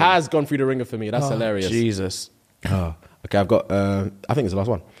ringer for me. She has gone through the ringer for me. That's hilarious. Jesus. Okay, I've got, I think it's the last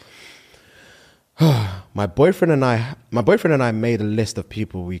one. My boyfriend and I made a list of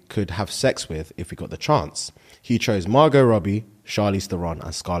people we could have sex with if we got the chance. He chose Margot Robbie, Charlize Theron,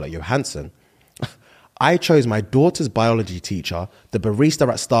 and Scarlett Johansson. I chose my daughter's biology teacher, the barista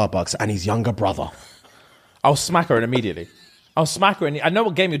at Starbucks, and his younger brother. I'll smack her immediately. I know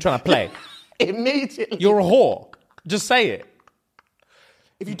what game you're trying to play. Immediately. You're a whore. Just say it.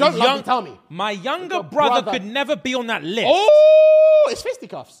 If you don't love me, tell me. My younger brother could never be on that list. Oh, it's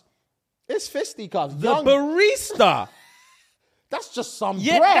fisticuffs. It's fisticuffs. The barista. That's just some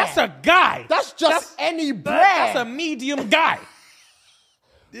Yeah, bread. that's a guy. That's just any bread. That's a medium guy.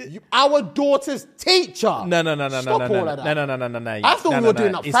 Our daughter's teacher. No. Stop all of that. No. I thought we were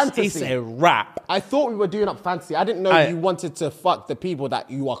doing up fantasy. It's a rap. I thought we were doing up fantasy. I didn't know you wanted to fuck the people that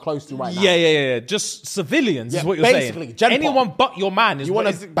you are close to right now. Yeah. Just civilians is what you're basically, saying. Gen Anyone Pop. but your man is You what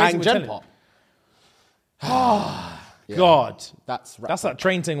want is to bang basically Gen what Pop. you're telling. God. That's that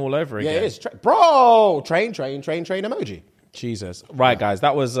train thing all over again. Yeah, it is. Bro, train emoji. Jesus. Right, guys.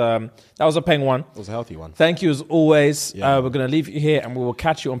 That was a peng one. It was a healthy one. Thank you as always. Yeah. We're going to leave you here and we will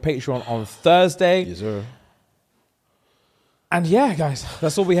catch you on Patreon on Thursday. Yes, sir. And yeah, guys,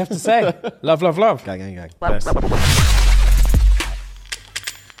 that's all we have to say. Love. Gang. Bless.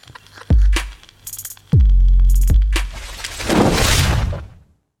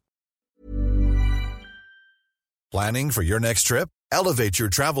 Planning for your next trip? Elevate your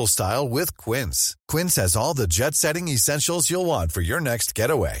travel style with Quince. Quince has all the jet-setting essentials you'll want for your next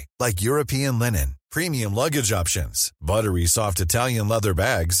getaway, like European linen, premium luggage options, buttery soft Italian leather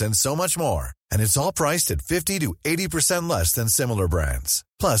bags, and so much more. And it's all priced at 50 to 80% less than similar brands.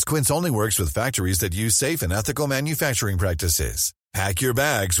 Plus, Quince only works with factories that use safe and ethical manufacturing practices. Pack your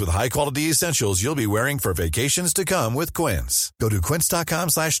bags with high-quality essentials you'll be wearing for vacations to come with Quince. Go to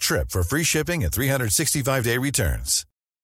quince.com/trip for free shipping and 365-day returns.